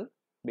ഉണ്ടാവുന്നത്.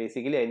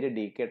 ബേസിക്കലി അതിൻ്റെ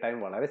ഡീകേ ടൈം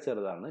വളരെ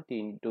ചെറുതാണ്,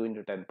 2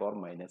 ×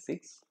 10⁻⁶.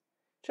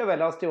 പക്ഷേ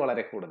വെലോസിറ്റി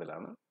വളരെ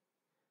കൂടുതലാണ്.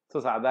 സോ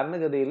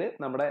സാധാരണഗതിയിൽ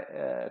നമ്മുടെ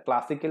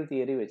ക്ലാസിക്കൽ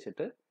തിയറി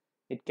വെച്ചിട്ട്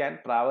it can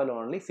travel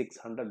only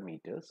 600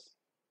 metres.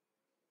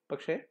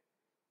 പക്ഷേ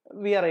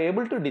V are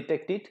able to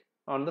detect it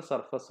on the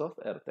surface of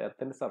earth.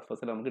 എർത്തിൻ്റെ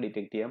സർഫസിൽ നമുക്ക്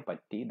ഡിറ്റക്ട് ചെയ്യാൻ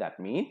പറ്റി.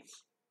 That means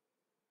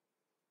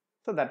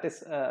so that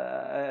is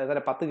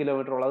 10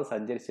 കിലോമീറ്ററോളം അത്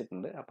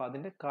സഞ്ചരിച്ചിട്ടുണ്ട്. അപ്പോൾ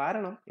അതിൻ്റെ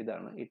കാരണം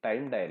ഇതാണ്, ഈ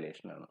ടൈം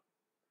ഡയലേഷനാണ്.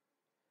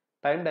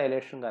 ടൈം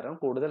ഡയലേഷൻ കാരണം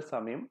കൂടുതൽ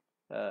സമയം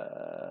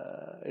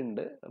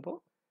ഉണ്ട്. അപ്പോൾ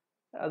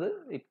അത്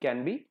it can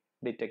be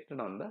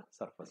detected on the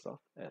surface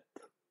of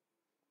earth.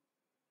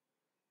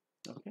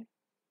 Okay.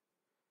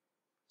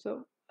 So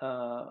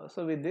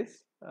with this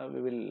we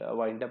will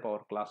wind up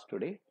our class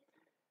today.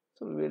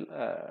 So we will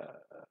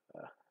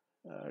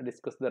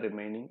discuss the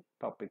remaining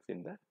topics in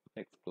the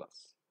next class.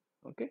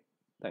 Okay,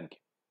 thank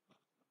you.